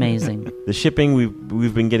 It's amazing. The shipping,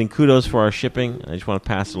 we've been getting kudos for our shipping. I just want to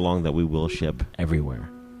pass it along that we will ship everywhere.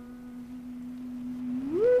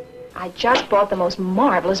 I just bought the most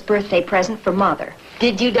marvelous birthday present for Mother.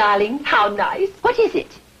 Did you, darling? How nice. What is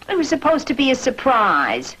it? It was supposed to be a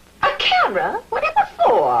surprise. A camera? Whatever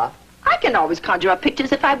for? I can always conjure up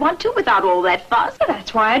pictures if I want to without all that fuss. Well,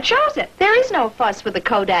 that's why I chose it. There is no fuss with the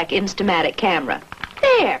Kodak Instamatic camera.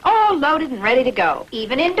 There, all loaded and ready to go,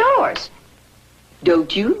 even indoors.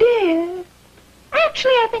 Don't you dare.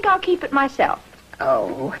 Actually, I think I'll keep it myself.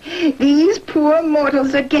 Oh, these poor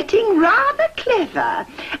mortals are getting rather clever.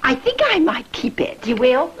 I think I might keep it. You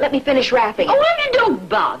will? Let me finish wrapping it. Oh, well, don't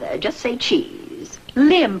bother. Just say cheese.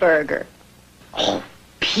 Limburger. Oh,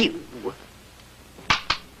 pew.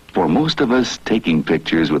 For most of us, taking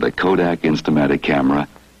pictures with a Kodak Instamatic camera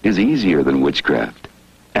is easier than witchcraft.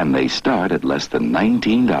 And they start at less than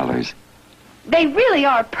 $19. They really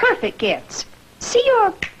are perfect gifts. See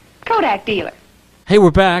your Kodak dealer. Hey,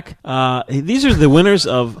 we're back. These are the winners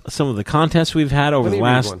of some of the contests we've had over the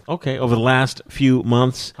last few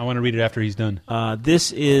months. I want to read it after he's done.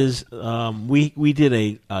 This is we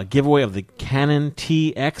did a giveaway of the Canon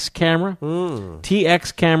TX camera.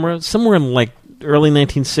 TX camera, somewhere in like early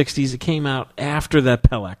 1960s. It came out after that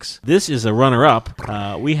Pellex. This is a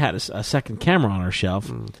runner-up. We had a second camera on our shelf.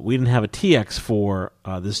 We didn't have a TX for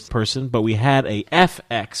this person, but we had a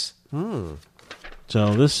FX.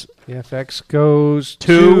 So this... The FX goes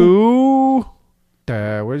to...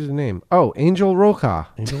 where's the name? Oh, Angel Roca.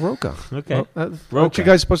 Angel Roca. Okay. Aren't you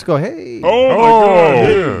guys supposed to go, hey? Oh, my God,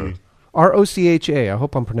 yeah. R-O-C-H-A. I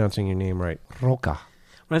hope I'm pronouncing your name right. Roca.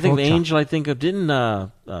 When I think of Angel, I think of... Didn't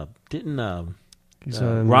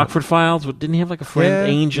Rockford Files, didn't he have like a friend,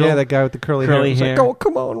 Angel? Yeah, that guy with the curly hair. Hair. Like, oh,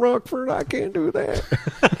 come on, Rockford, I can't do that.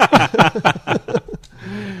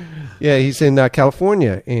 Yeah, he's in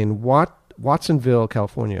California, in Watsonville,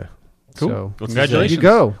 California. Cool. So, Congratulations.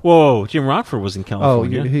 There you go. Whoa, Jim Rockford was in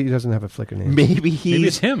California. Oh, he doesn't have a Flickr name. Maybe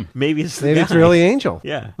it's him. Maybe it's really Angel.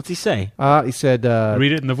 Yeah. What's he say? He said...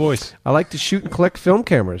 read it in the voice. I like to shoot and collect film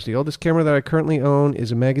cameras. The oldest camera that I currently own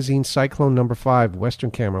is a magazine Cyclone No. 5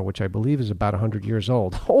 Western camera, which I believe is about 100 years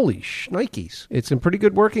old. Holy shnikes. It's in pretty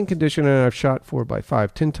good working condition, and I've shot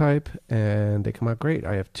 4x5 tintype, and they come out great.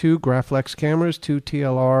 I have 2 Graflex cameras, 2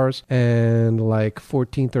 TLRs, and like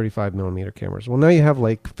 14 35mm cameras. Well, now you have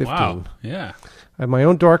like 15. Wow. Yeah. I have my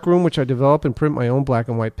own darkroom, which I develop and print my own black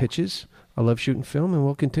and white pitches. I love shooting film and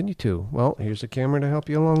will continue to. Well, here's a camera to help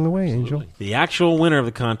you along the way, Angel. The actual winner of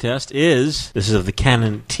the contest is, this is of the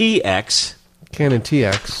Canon TX. Canon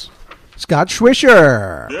TX. Scott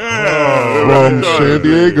Schwischer. Yeah, from San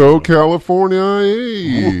Diego, California.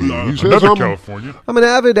 He says California. I'm an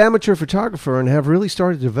avid amateur photographer and have really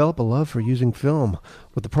started to develop a love for using film.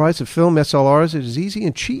 With the price of film SLRs, it is easy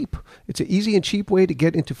and cheap. It's an easy and cheap way to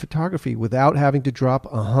get into photography without having to drop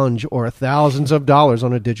 $100 or thousands of dollars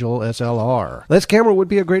on a digital SLR. This camera would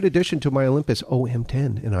be a great addition to my Olympus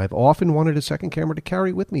OM10, and I've often wanted a second camera to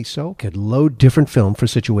carry with me so I could load different film for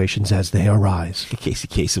situations as they arise. Casey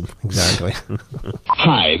Kasem. Exactly.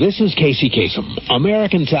 Hi, this is Casey Kasem.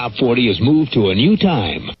 American Top 40 has moved to a new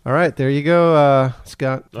time. All right, there you go,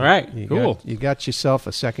 Scott. All right, cool. You got yourself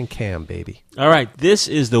a second cam, baby. All right, this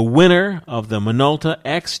is the winner of the Minolta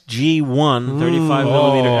XG1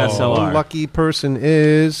 35mm SLR. The lucky person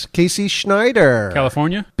is Casey Schneider.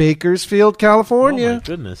 California? Bakersfield, California. Oh, my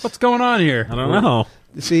goodness. What's going on here? I don't know.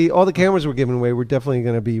 See, all the cameras we're giving away, we're definitely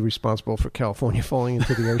going to be responsible for California falling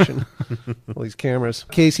into the ocean. All these cameras.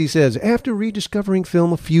 Casey says, after rediscovering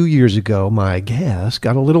film a few years ago, my gas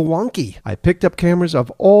got a little wonky. I picked up cameras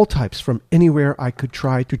of all types from anywhere I could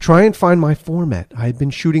try and find my format. I had been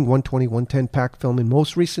shooting 120, 110 pack film and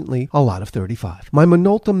most recently, a lot of 35. My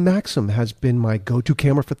Minolta Maxim has been my go-to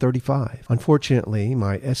camera for 35. Unfortunately,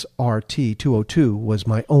 my SRT 202 was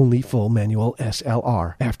my only full manual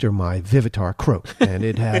SLR after my Vivitar croaked. And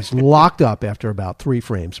it has locked up after about 3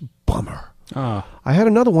 frames. Bummer. I had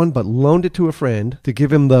another one, but loaned it to a friend to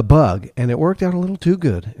give him the bug, and it worked out a little too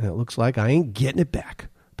good, and it looks like I ain't getting it back.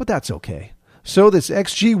 But that's okay. so this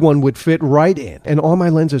XG one would fit right in, and all my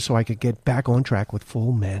lenses so I could get back on track with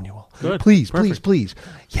full manual. Good. Please, Perfect. please,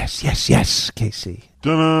 please. Yes, Casey.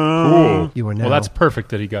 Cool. You are now. Well, that's perfect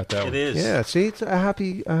that he got that It one. is. Yeah, see, it's a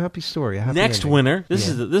happy story. A happy Next ending. winner.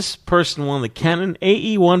 This person won the Canon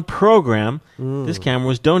AE1 program. This camera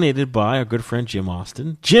was donated by our good friend Jim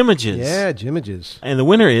Austin. Jimages. Yeah, Jimages. And the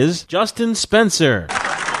winner is Justin Spencer.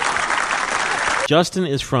 Justin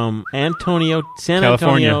is from San Antonio,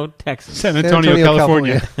 California. Texas. San Antonio,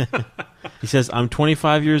 California. He says, I'm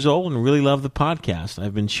 25 years old and really love the podcast.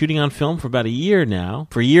 I've been shooting on film for about a year and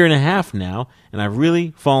a half now, and I've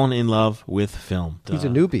really fallen in love with film. He's a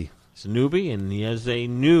newbie. He's a newbie, and he has a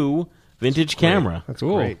new vintage camera. That's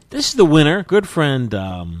great. This is the winner. Good friend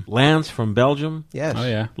Lance from Belgium. Yes. Oh,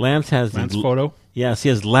 yeah. Lance has Lance photo. Yes, he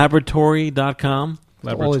has laboratory.com.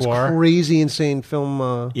 All his crazy, insane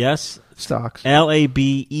film Yes. stocks.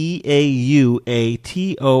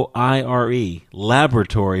 LABEAUATOIRE.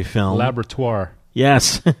 Laboratory film. Laboratoire.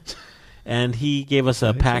 Yes. And he gave us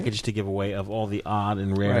a package to give away of all the odd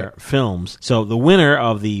and rare films. So the winner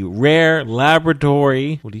of the rare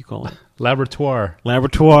laboratory, what do you call it? Laboratoire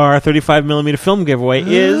 35mm film giveaway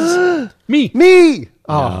is... Me!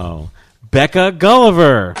 No. Becca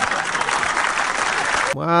Gulliver.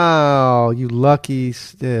 Wow, you lucky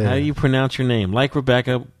stick. How do you pronounce your name? Like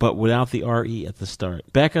Rebecca, but without the R-E at the start.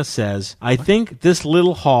 Becca says, I think this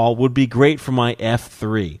little haul would be great for my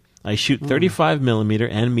F3. I shoot 35mm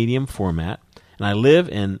and medium format, and I live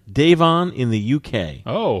in Devon in the UK.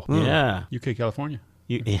 Oh. Yeah. UK, California.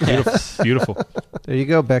 Yes. Beautiful. There you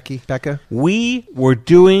go, Becca. We were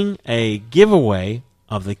doing a giveaway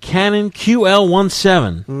of the Canon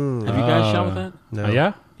QL17. Have you guys shot with that? No.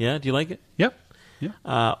 Yeah? Yeah? Do you like it? Yep.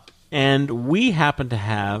 And we happen to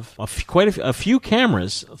have quite a few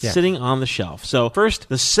cameras sitting on the shelf. So first,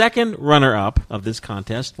 the second runner-up of this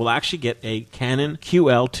contest will actually get a Canon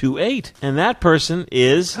QL28. And that person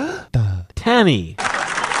is Tanny.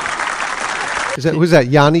 Who's that,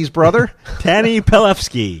 Yanni's brother? Tanny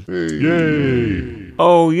Pelevsky. Yay.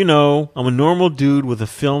 Oh, you know, I'm a normal dude with a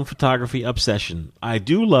film photography obsession. I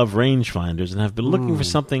do love rangefinders and have been looking for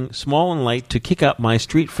something small and light to kick up my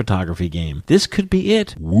street photography game. This could be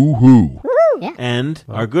it. Woohoo. And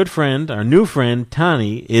our good friend, our new friend,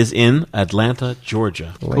 Tani, is in Atlanta,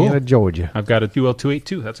 Georgia. Georgia. I've got a QL28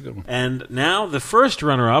 too. That's a good one. And now the first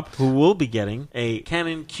runner-up who will be getting a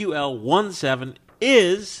Canon QL17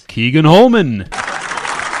 is... Keegan Holman.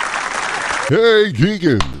 Hey,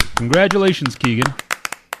 Keegan. Congratulations, Keegan.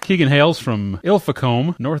 Keegan hails from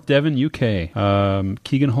Ilfracombe, North Devon, UK.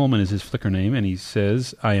 Keegan Holman is his Flickr name, and he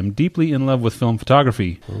says, I am deeply in love with film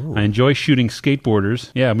photography. Ooh. I enjoy shooting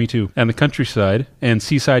skateboarders, yeah, me too, and the countryside and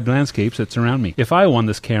seaside landscapes that surround me. If I won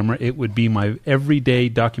this camera, it would be my everyday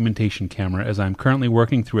documentation camera, as I'm currently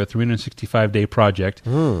working through a 365-day project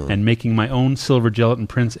and making my own silver gelatin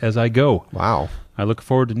prints as I go. Wow. I look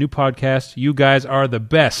forward to new podcasts. You guys are the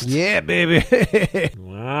best. Yeah, baby.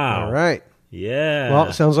 Wow. All right. Yeah. Well,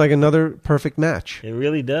 it sounds like another perfect match. It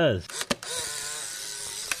really does.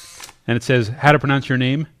 And it says, how to pronounce your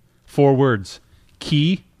name? 4 words.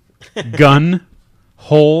 Key, gun,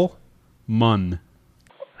 hole, mun.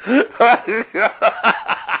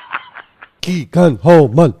 Key, gun, hole,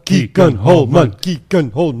 mun. Key, gun, hole, mun. Key, gun,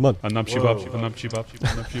 hole, mun. And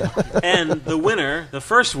the winner, the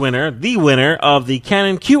first winner, the winner of the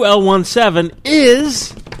Canon QL17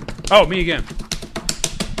 is... Oh, me again.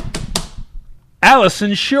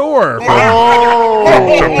 Allison Shore.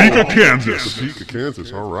 Topeka, Kansas. Topeka,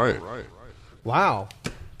 Kansas. All right. Wow.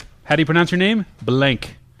 How do you pronounce your name?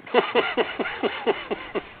 Blank.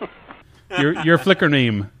 your Flickr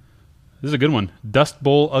name. This is a good one. Dust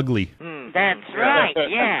Bowl Ugly. That's right.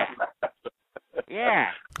 Yeah. Yeah.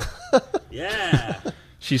 Yeah.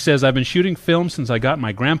 She says, I've been shooting film since I got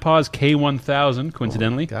my grandpa's K1000,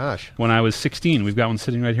 coincidentally. Gosh. When I was 16. We've got one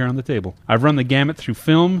sitting right here on the table. I've run the gamut through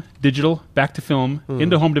film, digital, back to film,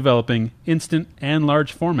 into home developing, instant, and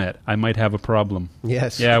large format. I might have a problem.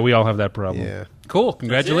 Yes. Yeah, we all have that problem. Yeah. Cool.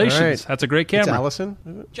 Congratulations. That's a great camera. It's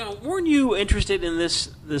Allison. John, weren't you interested in this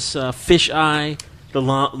fisheye, the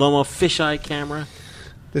Lomo fisheye camera?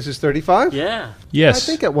 This is 35? Yeah. Yes. I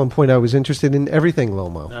think at one point I was interested in everything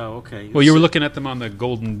Lomo. Oh, okay. Well, you were looking at them on the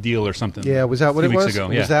Golden Deal or something. Yeah, was that what it was? Ago.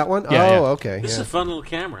 Was that one? Yeah, oh, okay. This is a fun little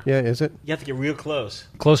camera. Yeah, is it? You have to get real close.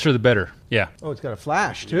 Closer the better. Yeah. Oh, it's got a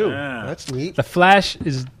flash, too. Yeah. That's neat. The flash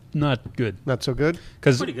is not good. Not so good?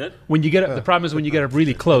 Pretty good. When you get up, the problem is when you get up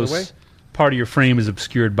really close, part of your frame is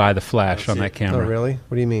obscured by the flash on that camera. Oh, really?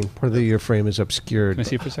 What do you mean? Part of your frame is obscured. Can I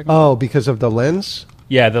see it for a second? Oh, because of the lens?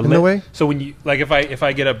 Yeah, the way. So when you if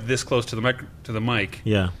I get up this close to the mic,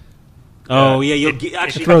 yeah. Oh yeah, you'll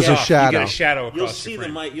actually it throws a yeah, shadow. You get a shadow across You'll see your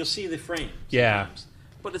frame. you'll see the frame. Yeah.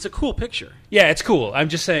 But it's a cool picture. Yeah, it's cool. I'm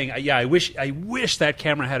just saying. Yeah, I wish that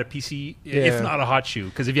camera had a PC, if not a hot shoe.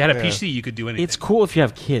 Because if you had a PC, you could do anything. It's cool if you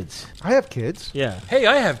have kids. I have kids. Yeah. Hey,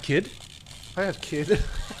 I have kid. I have kid.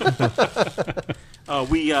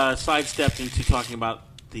 We sidestepped into talking about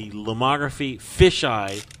the Lomography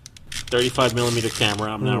fisheye 35mm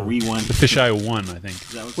camera. I'm now rewinding. The fisheye 1, I think.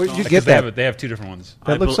 Is that what Where'd it's you called? get that? They have two different ones.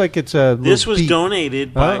 That looks like it's a. This was beat.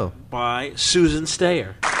 donated by Susan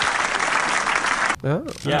Stayer. Oh.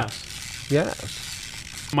 Yeah. Yeah.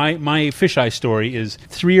 My fisheye story is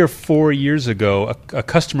 3 or 4 years ago, a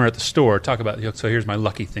customer at the store, talk about, so here's my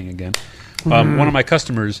lucky thing again. One of my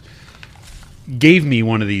customers gave me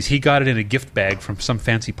one of these. He got it in a gift bag from some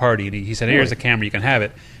fancy party, and he said, here's a camera, you can have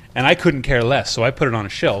it. And I couldn't care less, so I put it on a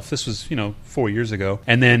shelf. This was, 4 years ago.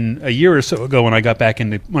 And then a year or so ago, when I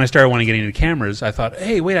started wanting to get into cameras, I thought,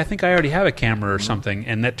 hey, wait, I think I already have a camera or something.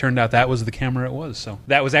 And that turned out that was the camera it was. So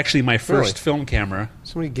that was actually my first film camera.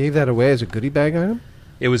 Somebody gave that away as a goodie bag item?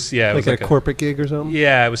 It was, yeah. It was like a corporate gig or something?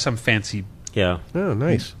 Yeah, it was some fancy. Yeah. Oh,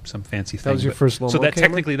 nice. Some fancy thing. That was your first Lomo So that camera?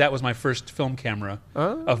 technically that was my first film camera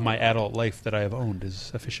of my adult life that I have owned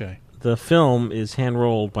is a fisheye. The film is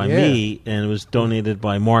hand-rolled by me, and it was donated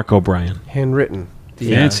by Mark O'Brien. Handwritten.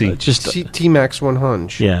 Fancy. Just T-Max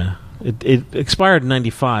 100. Yeah. It expired in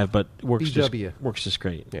 95, but works just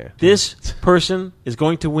great. Yeah. This person is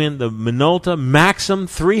going to win the Minolta Maxim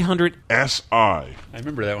 300 SI. I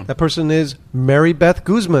remember that one. That person is Mary Beth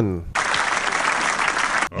Guzman.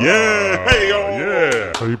 Yeah. Hey,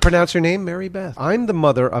 yeah. How do you pronounce your name? Mary Beth. I'm the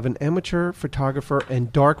mother of an amateur photographer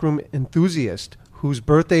and darkroom enthusiast whose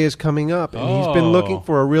birthday is coming up, and he's been looking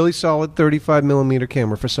for a really solid 35mm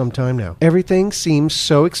camera for some time now. Everything seems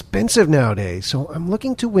so expensive nowadays, so I'm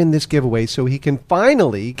looking to win this giveaway so he can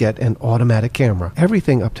finally get an automatic camera.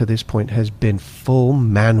 Everything up to this point has been full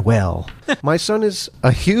manual. My son is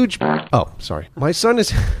a huge... Oh, sorry. My son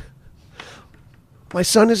is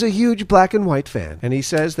a huge black and white fan, and he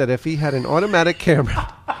says that if he had an automatic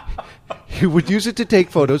camera, he would use it to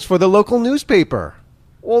take photos for the local newspaper.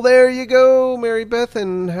 Well, there you go, Mary Beth,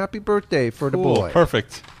 and happy birthday for the boy.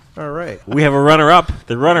 Perfect. All right. We have a runner-up.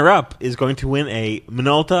 The runner-up is going to win a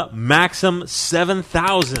Minolta Maxim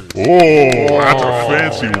 7000. Oh, that's a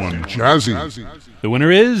fancy one. Jazzy. The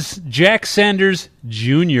winner is Jack Sanders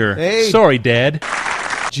Jr. Hey. Sorry, Dad.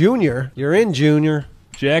 Junior. You're in, Junior.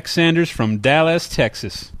 Jack Sanders from Dallas,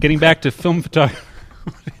 Texas. Getting back to film photography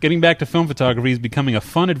is becoming a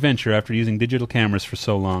fun adventure after using digital cameras for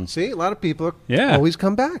so long. See, a lot of people Yeah. always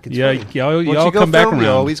come back. It's Yeah, funny. y'all Once you go come back film, around. You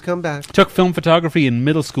always come back. Took film photography in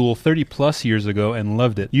middle school 30-plus years ago and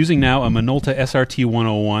loved it. Using now a Minolta SRT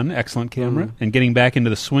 101, excellent camera, and getting back into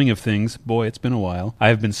the swing of things, boy, it's been a while. I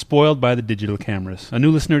have been spoiled by the digital cameras. A new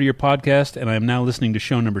listener to your podcast, and I am now listening to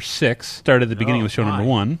show number 6. Started at the beginning with show number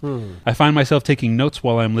 1. I find myself taking notes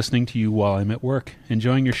while I'm listening to you while I'm at work,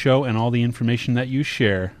 enjoying your show and all the information that you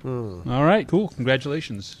share. All right, cool.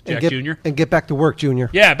 Congratulations, Jack Jr. And get back to work, Junior.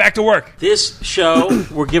 Yeah, back to work. This show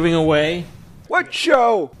we're giving away. What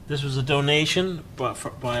show? This was a donation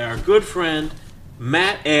by our good friend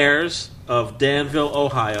Matt Ayers of Danville,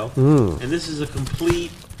 Ohio. And this is a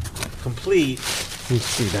complete. You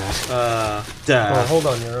see that? Hold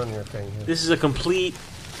on, you're on your thing here. This is a complete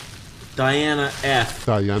Diana F.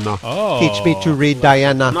 Diana. Oh. Teach me to read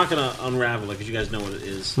Diana. I'm not going to unravel it because you guys know what it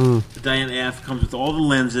is. The Diana F comes with all the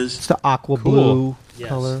lenses. It's the aqua blue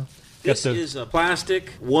color. This is a plastic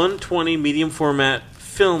 120 medium format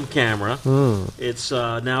film camera. It's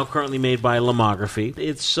now currently made by Lomography.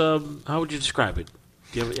 It's, how would you describe it?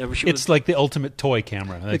 Do you ever shoot It's like the ultimate toy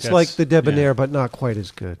camera. It's like the Debonair, but not quite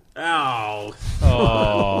as good. Ow.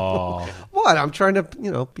 Oh. What? I'm trying to,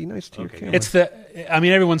 be nice to your camera. It's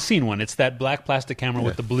everyone's seen one. It's that black plastic camera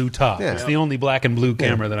with the blue top. Yeah. It's the only black and blue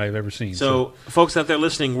camera that I've ever seen. So, folks out there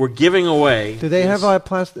listening, we're giving away. Do they have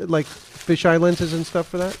plastic, like fisheye lenses and stuff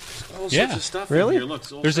for that? All sorts of stuff really? in here. Look,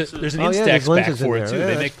 there's an there's Instax back for it, too. Yeah,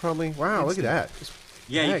 They make probably, wow, look at that.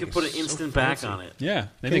 Yeah, you Heck, can put an it's instant so back fancy. on it. Yeah,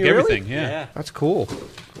 they Can make you everything. really? Yeah. That's cool.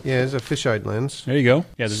 Yeah, there's a fisheye lens. There you go.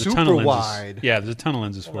 Yeah, there's a ton of Super lenses. wide. Yeah, there's a ton of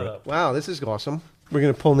lenses for it. Wow, this is awesome. We're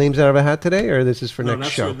going to pull names out of a hat today, or this is for next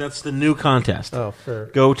show? That's the new contest. Oh, fair.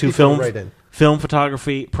 Go to People write in.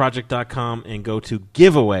 filmphotographyproject.com and go to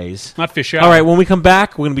giveaways. Not fisheye. All right, when we come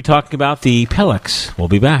back, we're going to be talking about the Pelix. We'll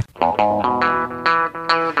be back.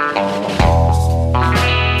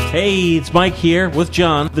 Hey, it's Mike here with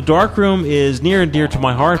John. The Darkroom is near and dear to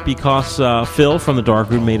my heart because Phil from the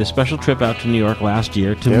Darkroom made a special trip out to New York last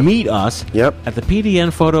year to meet us at the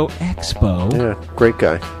PDN Photo Expo. Yeah, great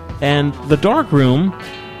guy. And the Darkroom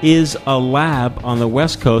is a lab on the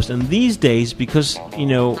West Coast, and these days, because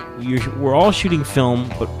we're all shooting film,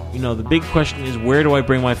 but the big question is, where do I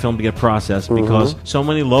bring my film to get processed? Because so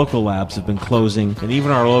many local labs have been closing, and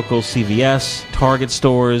even our local CVS, Target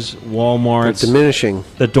stores, Walmart, They're diminishing.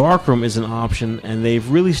 The darkroom is an option, and they've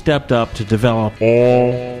really stepped up to develop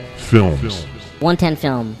all films. 110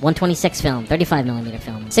 film, 126 film, 35mm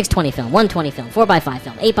film, 620 film, 120 film, 4x5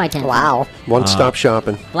 film, 8x10 film. Wow. One-stop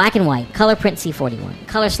shopping. Black and white, color print C41,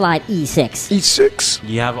 color slide E6. E6.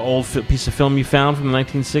 You have an old piece of film you found from the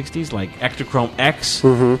 1960s, like Ektachrome X,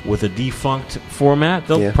 with a defunct format.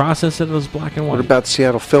 They'll process it as black and white. What about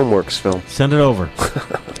Seattle Filmworks film? Send it over.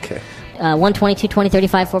 Okay. 120, 220,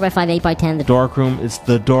 35, 4x5, 8x10. The Darkroom. It's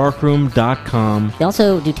thedarkroom.com. They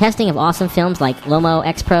also do testing of awesome films like Lomo,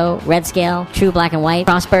 X-Pro, Red Scale, True Black and White,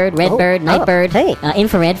 Crossbird, Redbird, Nightbird,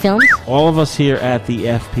 infrared films. All of us here at the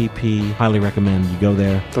FPP highly recommend you go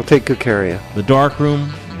there. They'll take good care of you.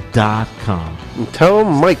 Thedarkroom.com. And tell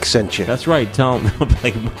them Mike sent you. That's right. Tell them.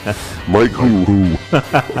 Mike who?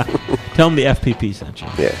 Tell them the FPP sent you.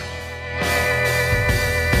 Yeah.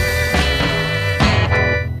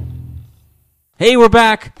 Hey, we're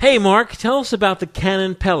back. Hey, Mark, tell us about the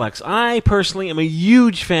Canon Pellex. I personally am a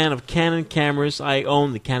huge fan of Canon cameras. I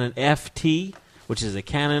own the Canon FT, which is a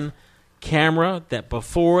Canon camera that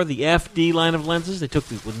before the FD line of lenses, they took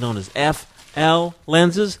what was known as FL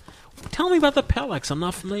lenses. Tell me about the Pellex. I'm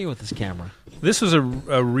not familiar with this camera. This was a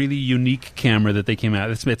really unique camera that they came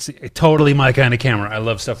out. It's totally my kind of camera. I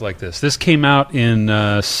love stuff like this. This came out in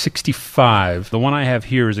 65. The one I have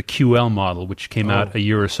here is a QL model, which came out a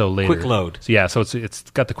year or so later. Quick load. So yeah, so it's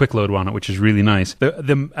got the quick load on it, which is really nice.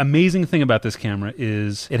 The amazing thing about this camera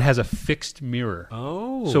is it has a fixed mirror.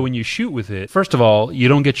 Oh. So when you shoot with it, first of all, you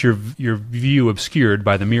don't get your view obscured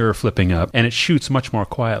by the mirror flipping up, and it shoots much more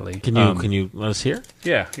quietly. Can you let us hear?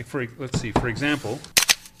 Yeah. Let's see. For example.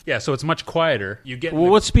 Yeah, so it's much quieter. You get. Well,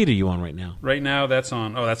 what speed are you on right now? Right now, that's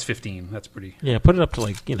on. Oh, that's 15. That's pretty. Yeah, put it up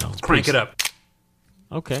to crank it up.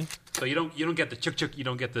 Okay. So you don't get the chuk. You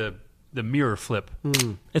don't get the mirror flip.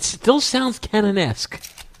 It still sounds Canon-esque.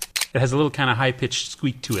 It has a little kind of high pitched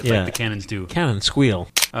squeak to it, like the Canons do. Canon squeal.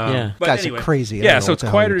 Yeah, but guys anyway, are crazy. Yeah, so it's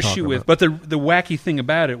quieter to shoot with. But the wacky thing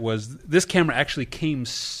about it was this camera actually came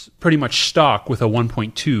pretty much stock with a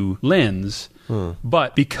 1.2 lens.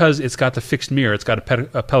 But because it's got the fixed mirror, it's got a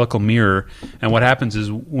pellicle mirror, and what happens is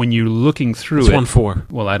when you're looking through it's 1.4.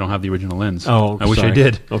 Well, I don't have the original lens. Oh, I wish I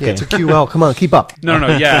did. Okay. Yeah, it's a QL. Come on, keep up. No.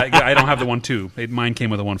 Yeah, I don't have the 1.2. Mine came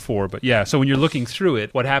with a 1.4. But yeah, so when you're looking through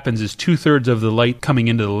it, what happens is 2/3 of the light coming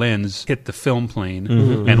into the lens hit the film plane,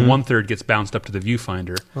 and 1/3 gets bounced up to the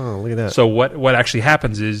viewfinder. Oh, look at that. So what actually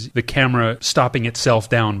happens is the camera stopping itself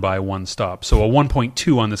down by one stop. So a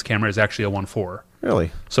 1.2 on this camera is actually a 1.4.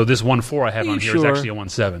 Really? So this 1.4 I have on here is sure? actually a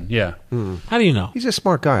 1.7. Yeah. How do you know? He's a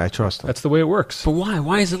smart guy. I trust him. That's the way it works. But why?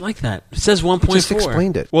 Why is it like that? It says 1.4. He just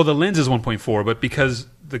explained it. Well, the lens is 1.4, but because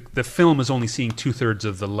the film is only seeing 2/3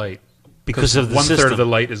 of the light. Because of the 1/3 system. of the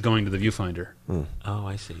light is going to the viewfinder. Oh,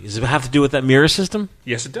 I see. Does it have to do with that mirror system?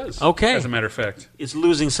 Yes, it does. Okay. As a matter of fact. It's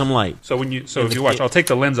losing some light. So if you watch, I'll take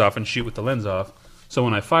the lens off and shoot with the lens off. So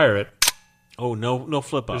when I fire it, oh, no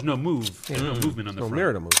flip up. There's no move. There's no movement on the front.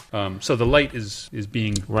 mirror to move. So the light is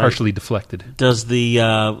being partially deflected. Does the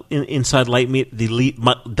inside light meter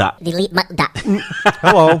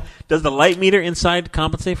Hello. Does the light meter inside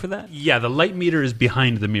compensate for that? Yeah, the light meter is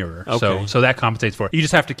behind the mirror. Okay. So that compensates for it. You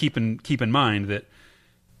just have to keep in mind that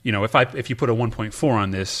if you put a 1.4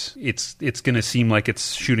 on this, it's going to seem like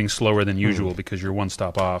it's shooting slower than usual because you're one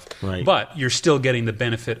stop off. Right. But you're still getting the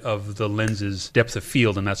benefit of the lens's depth of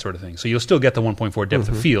field and that sort of thing. So you'll still get the 1.4 depth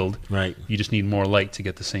of field. Right. You just need more light to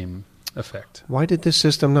get the same effect. Why did this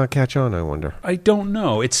system not catch on, I wonder? I don't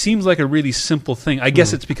know. It seems like a really simple thing. I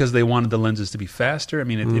guess it's because they wanted the lenses to be faster. I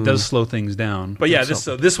mean, it does slow things down. But yeah,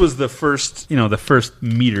 this was the first, the first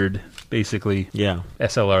metered, basically,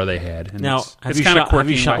 SLR they had. And now, have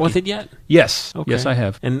you shot with it yet? Yes. Okay. Yes, I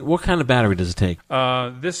have. And what kind of battery does it take?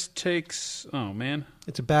 This takes,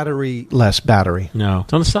 It's a battery-less battery. No.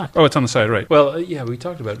 It's on the side. Oh, it's on the side, right. Well, yeah, we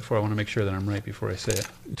talked about it before. I want to make sure that I'm right before I say it.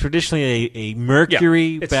 Traditionally, a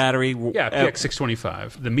Mercury battery. Yeah,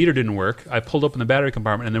 PX625. The meter didn't work. I pulled open the battery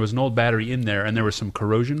compartment, and there was an old battery in there, and there was some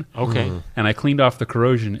corrosion. Okay. And I cleaned off the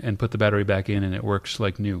corrosion and put the battery back in, and it works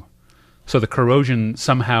like new. So the corrosion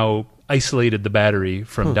somehow isolated the battery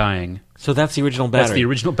from dying. So that's the original battery. That's the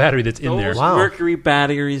original battery that's in there. Those Mercury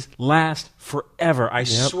batteries last forever. I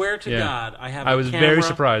swear to God, I was very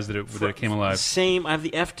surprised that it came alive. Same. I have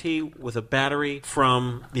the FT with a battery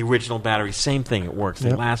from the original battery. Same thing. It works.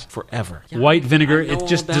 They last forever. White vinegar, it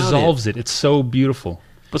just dissolves it. It's so beautiful.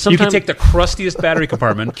 But you can sometimes- take the crustiest battery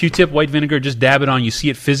compartment, Q-tip, white vinegar, just dab it on. You see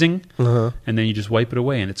it fizzing, and then you just wipe it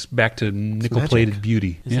away, and it's back to nickel-plated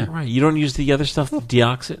beauty. Is that right? You don't use the other stuff, the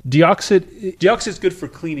deoxit? Deoxit's good for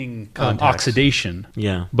cleaning oxidation,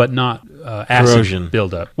 but not acid Corrosion.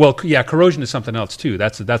 buildup. Well, yeah, corrosion is something else too.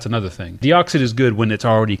 That's another thing. Deoxit is good when it's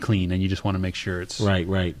already clean, and you just want to make sure it's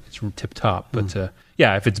right. It's tip top. But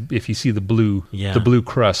yeah, if you see the blue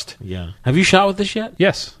crust. Yeah. Have you shot with this yet?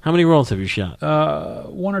 Yes. How many rolls have you shot?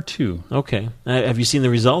 1 or 2. Okay. Have you seen the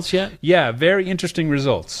results yet? Yeah, very interesting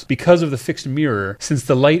results. Because of the fixed mirror, since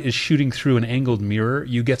the light is shooting through an angled mirror,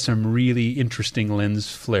 you get some really interesting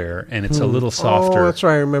lens flare, and it's a little softer. Oh, that's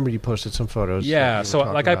right. I remember you posted some photos. Yeah, so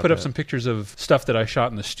like I put up some pictures of stuff that I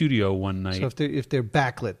shot in the studio one night. So if they're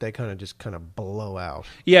backlit, they kind of blow out.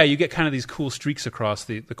 Yeah, you get kind of these cool streaks across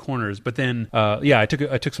the corners. But then, I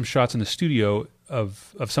took some shots in the studio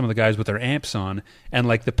of some of the guys with their amps on, and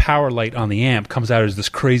like the power light on the amp comes out as this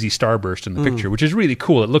crazy starburst in the picture, which is really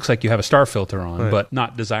cool. It looks like you have a star filter on, but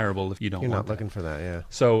not desirable if you don't. You're want not looking for that, yeah.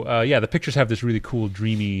 So the pictures have this really cool,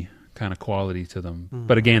 dreamy kind of quality to them.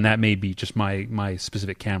 But again, that may be just my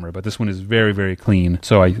specific camera. But this one is very, very clean.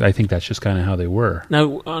 So I think that's just kind of how they were.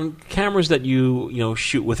 Now, on cameras that you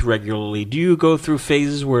shoot with regularly, do you go through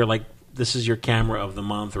phases where like this is your camera of the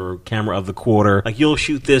month or camera of the quarter? Like you'll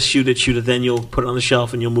shoot this, shoot it, then you'll put it on the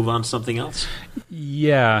shelf and you'll move on to something else?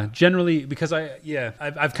 Yeah, generally, because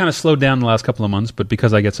I've kind of slowed down the last couple of months, but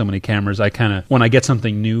because I get so many cameras, when I get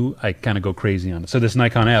something new, I kind of go crazy on it. So this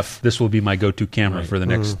Nikon F, this will be my go-to camera for the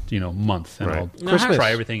next month, and I'll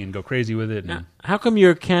try everything and go crazy with it. How come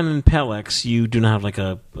your Canon Pellex, you do not have like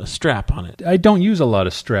a strap on it? I don't use a lot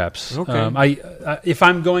of straps. Okay. If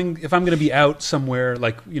I'm going to be out somewhere,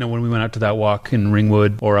 like when we went out to that walk in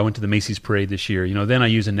Ringwood, or I went to the Macy's Parade this year, then I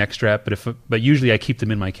use a neck strap. But usually I keep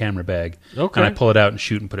them in my camera bag, and I pull it out and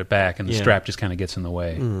shoot and put it back, and the strap just kind of gets in the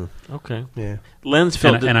way. Okay. Yeah. Lens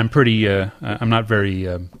filter. And I'm pretty. I'm not very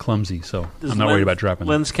clumsy, so I'm not worried about dropping.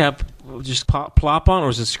 Lens cap just plop on, or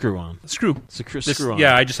is it screw on? Screw. Screw on.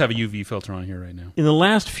 Yeah, I just have a UV filter on here right now. In the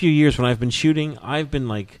last few years when I've been shooting, I've been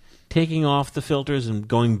like taking off the filters and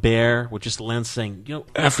going bare with just the lens, saying,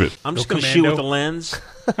 F it. I'm just going to shoot with the lens.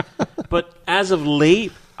 But as of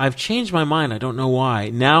late, I've changed my mind. I don't know why.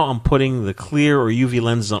 Now I'm putting the clear or UV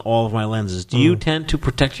lenses on all of my lenses. Do you tend to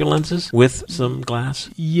protect your lenses with some glass?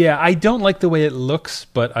 Yeah, I don't like the way it looks,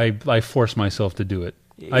 but I force myself to do it.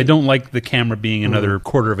 I don't like the camera being another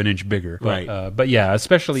quarter of an inch bigger. But, Right. But yeah,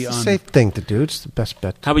 especially It's a on... safe thing to do. It's the best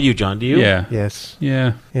bet. How about you, John? Do you? Yeah. Yes.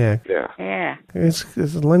 Yeah. Yeah. Yeah.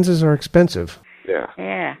 The lenses are expensive.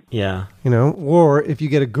 Yeah. Yeah. Or if you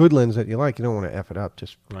get a good lens that you like, you don't want to F it up.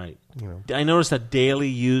 Just Right. I noticed that daily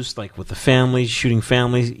use, like with the families, shooting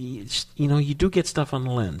families, you do get stuff on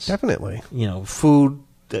the lens. Definitely. Food,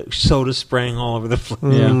 soda spraying all over the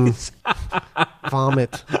place.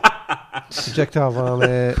 Vomit. Projectile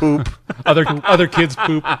vomit. Poop. Other kids'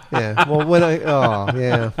 poop. Yeah. Well,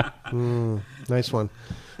 nice one.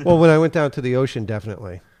 Well, when I went down to the ocean,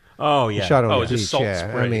 definitely. Oh, yeah. Shot on the it's just beach, salt yeah.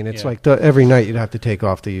 spray. I mean, it's Yeah. like every night you'd have to take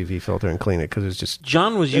off the UV filter and clean it because it's just...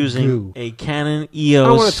 John was it using grew. a Canon EOS. I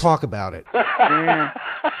don't want to talk about it.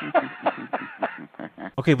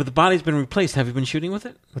 Okay, but the body's been replaced. Have you been shooting with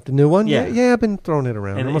it? With the new one? Yeah. Yeah, I've been throwing it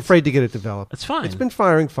around. And I'm it's- afraid to get it developed. It's fine. It's been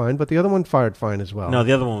firing fine, but the other one fired fine as well. No,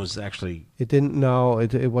 the other one was actually... It didn't. No,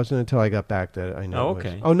 it wasn't until I got back that I know. Oh, it was-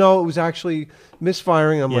 okay. Oh no, it was actually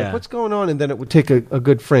misfiring. I'm Yeah. like, what's going on? And then it would take a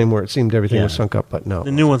good frame where it seemed everything was Yeah. sunk up, but no.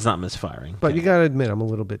 The new one's not misfiring. But you got to admit, I'm a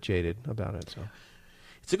little bit jaded about it. So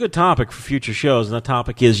It's a good topic for future shows, and that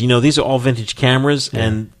topic is, these are all vintage cameras,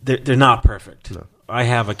 and they're not perfect. No. I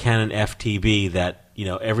have a Canon FTB that,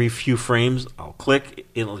 every few frames I'll click,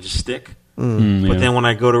 it'll just stick. But then when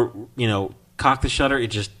I go to, cock the shutter,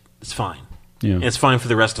 it's fine. Yeah. And it's fine for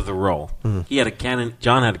the rest of the roll. John had a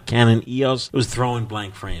Canon EOS. It was throwing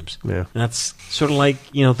blank frames. Yeah. And that's sort of like,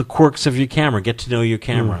 the quirks of your camera. Get to know your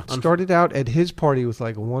camera. started out at his party with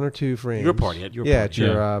like 1 or 2 frames. Your party, at your yeah, party. at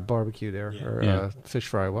your barbecue there, or Yeah. fish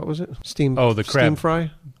fry. What was it? Steam. Oh, the crab. steam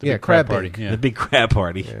fry. The Yeah, big crab crab party. bake. Yeah. The big crab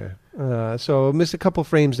party. Yeah. So I missed a couple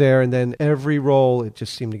frames there, and then every roll it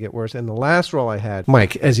just seemed to get worse. And the last roll I had,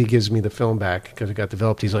 Mike, as he gives me the film back because it got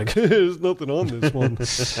developed, he's like, "There's nothing on this one."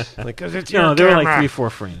 Like, because it's your there were camera. like 3-4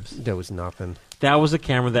 frames. There was nothing. That was a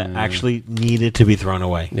camera that actually needed to be thrown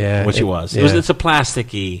away. Yeah, which it was. yeah. It's a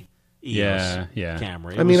plasticky Yeah,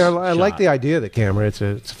 camera. I mean, I like the idea of the camera. It's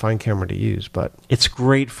a fine camera to use, but It's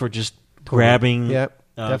great for just grabbing. Yep,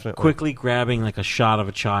 definitely. Quickly grabbing like a shot of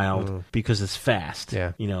a child because it's fast.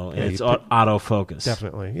 Yeah. and Yeah, it's you put- autofocus.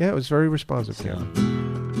 definitely, yeah, it was very responsive camera.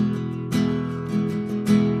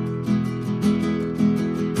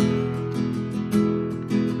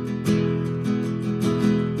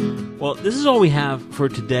 Well, this is all we have for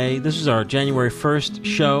today. This is our January 1st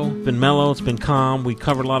show. It's been mellow. It's been calm. We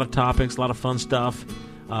covered a lot of topics, a lot of fun stuff.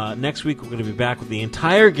 Next week, we're going to be back with the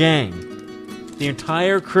entire gang, the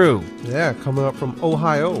entire crew. Yeah, coming up from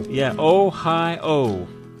Ohio. Yeah, Ohio.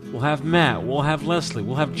 We'll have Matt. We'll have Leslie.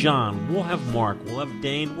 We'll have John. We'll have Mark. We'll have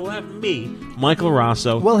Dane. We'll have me, Michael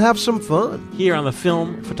Rosso. We'll have some fun. Here on the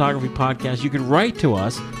Film Photography Podcast. You can write to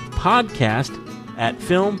us,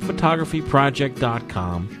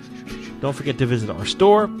 podcast@filmphotographyproject.com. Don't forget to visit our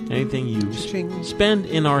store. Anything you spend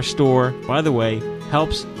in our store, by the way,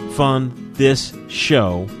 helps fund this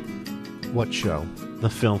show. What show?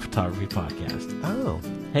 The Film Photography Podcast. Oh.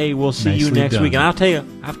 Hey, we'll see you next week. And I'll tell you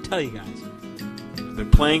guys, I've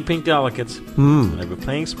been playing Pink Delicates. I've been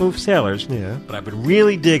playing Smooth Sailors. Yeah. But I've been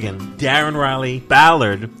really digging Darren Riley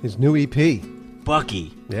Ballard. His new EP.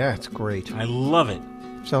 Bucky. Yeah, it's great. I love it.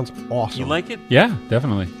 Sounds awesome. You like it? Yeah,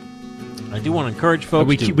 definitely. I do want to encourage folks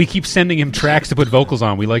we keep sending him tracks to put vocals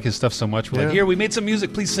on. We like his stuff so much. We're like, Yeah. here, we made some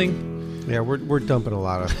music. Please sing. Yeah, we're dumping a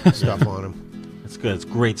lot of stuff on him. It's good. It's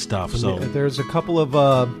great stuff. So there's a couple of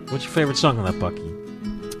what's your favorite song on that, Bucky?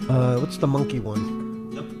 What's the monkey one?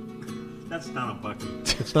 That's not a Bucky.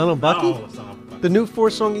 It's not on Bucky? No, it's not on Bucky. The new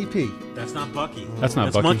 4-song EP. That's not Bucky. That's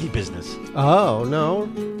not Bucky. Monkey Business. Oh, no.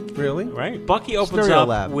 Really? Right. Bucky opens Stereo up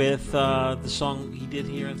Lab. with the song he did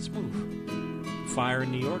here at Smooth. Fire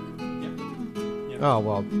in New York. Oh,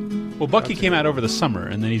 well. Well, Bucky came out over the summer,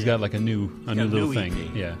 and then he's got like a new little thing.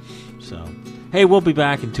 EP. Yeah. So, hey, we'll be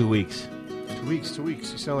back in 2 weeks. 2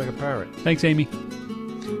 weeks. You sound like a parrot. Thanks, Amy.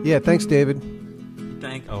 Yeah, thanks, David.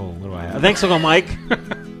 What do I have? Thanks, Uncle Mike.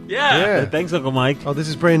 Yeah. Thanks, Uncle Mike. Oh, this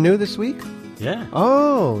is brand new this week? Yeah.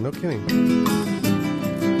 Oh, no kidding.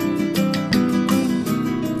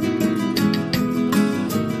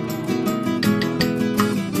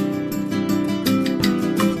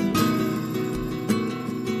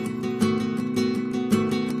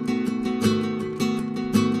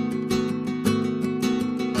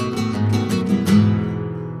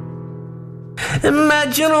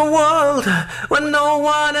 Imagine a world where no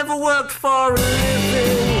one ever worked for a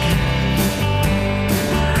living.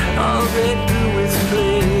 All they do is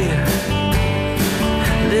play,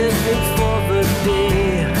 living for the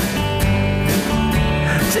day.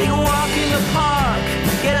 Take a walk in the park,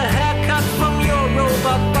 get a haircut from your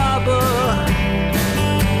robot barber.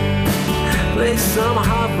 Play some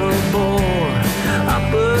hoverboard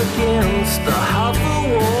up against the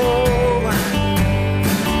hover wall.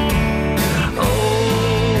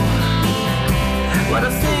 What a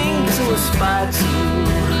thing to aspire to.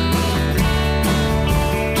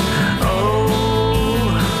 Oh,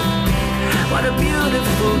 what a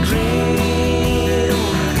beautiful dream.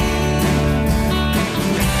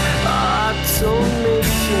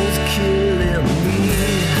 Automation's killing me.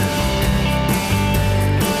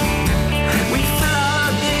 We fill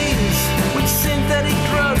our days with synthetic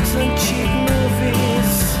drugs and cheap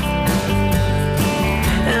movies,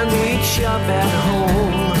 and we shop at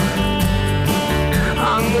home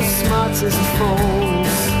on the smartest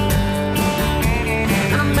phones.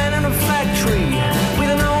 And a man in a factory with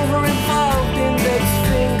an over-involved index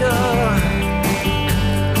finger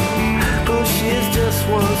pushes just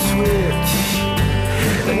one switch,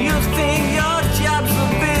 and you think your job's a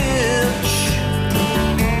bitch.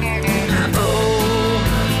 Oh,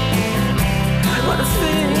 what a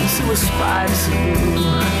thing to aspire to.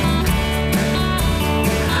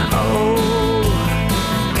 Oh,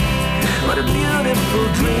 what a beautiful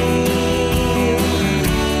dream.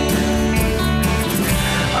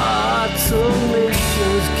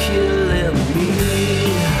 Automation's killing me.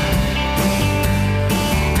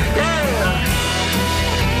 Yeah.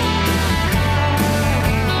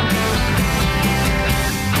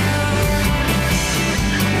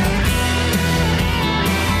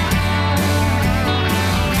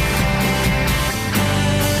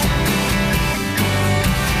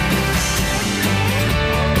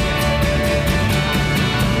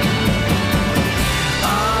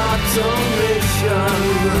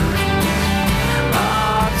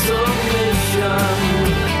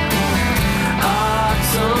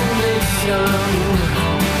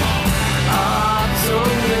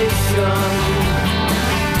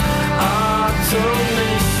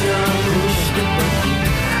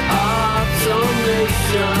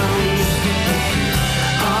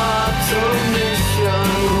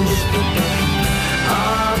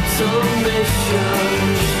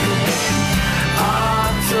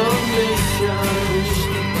 Automation.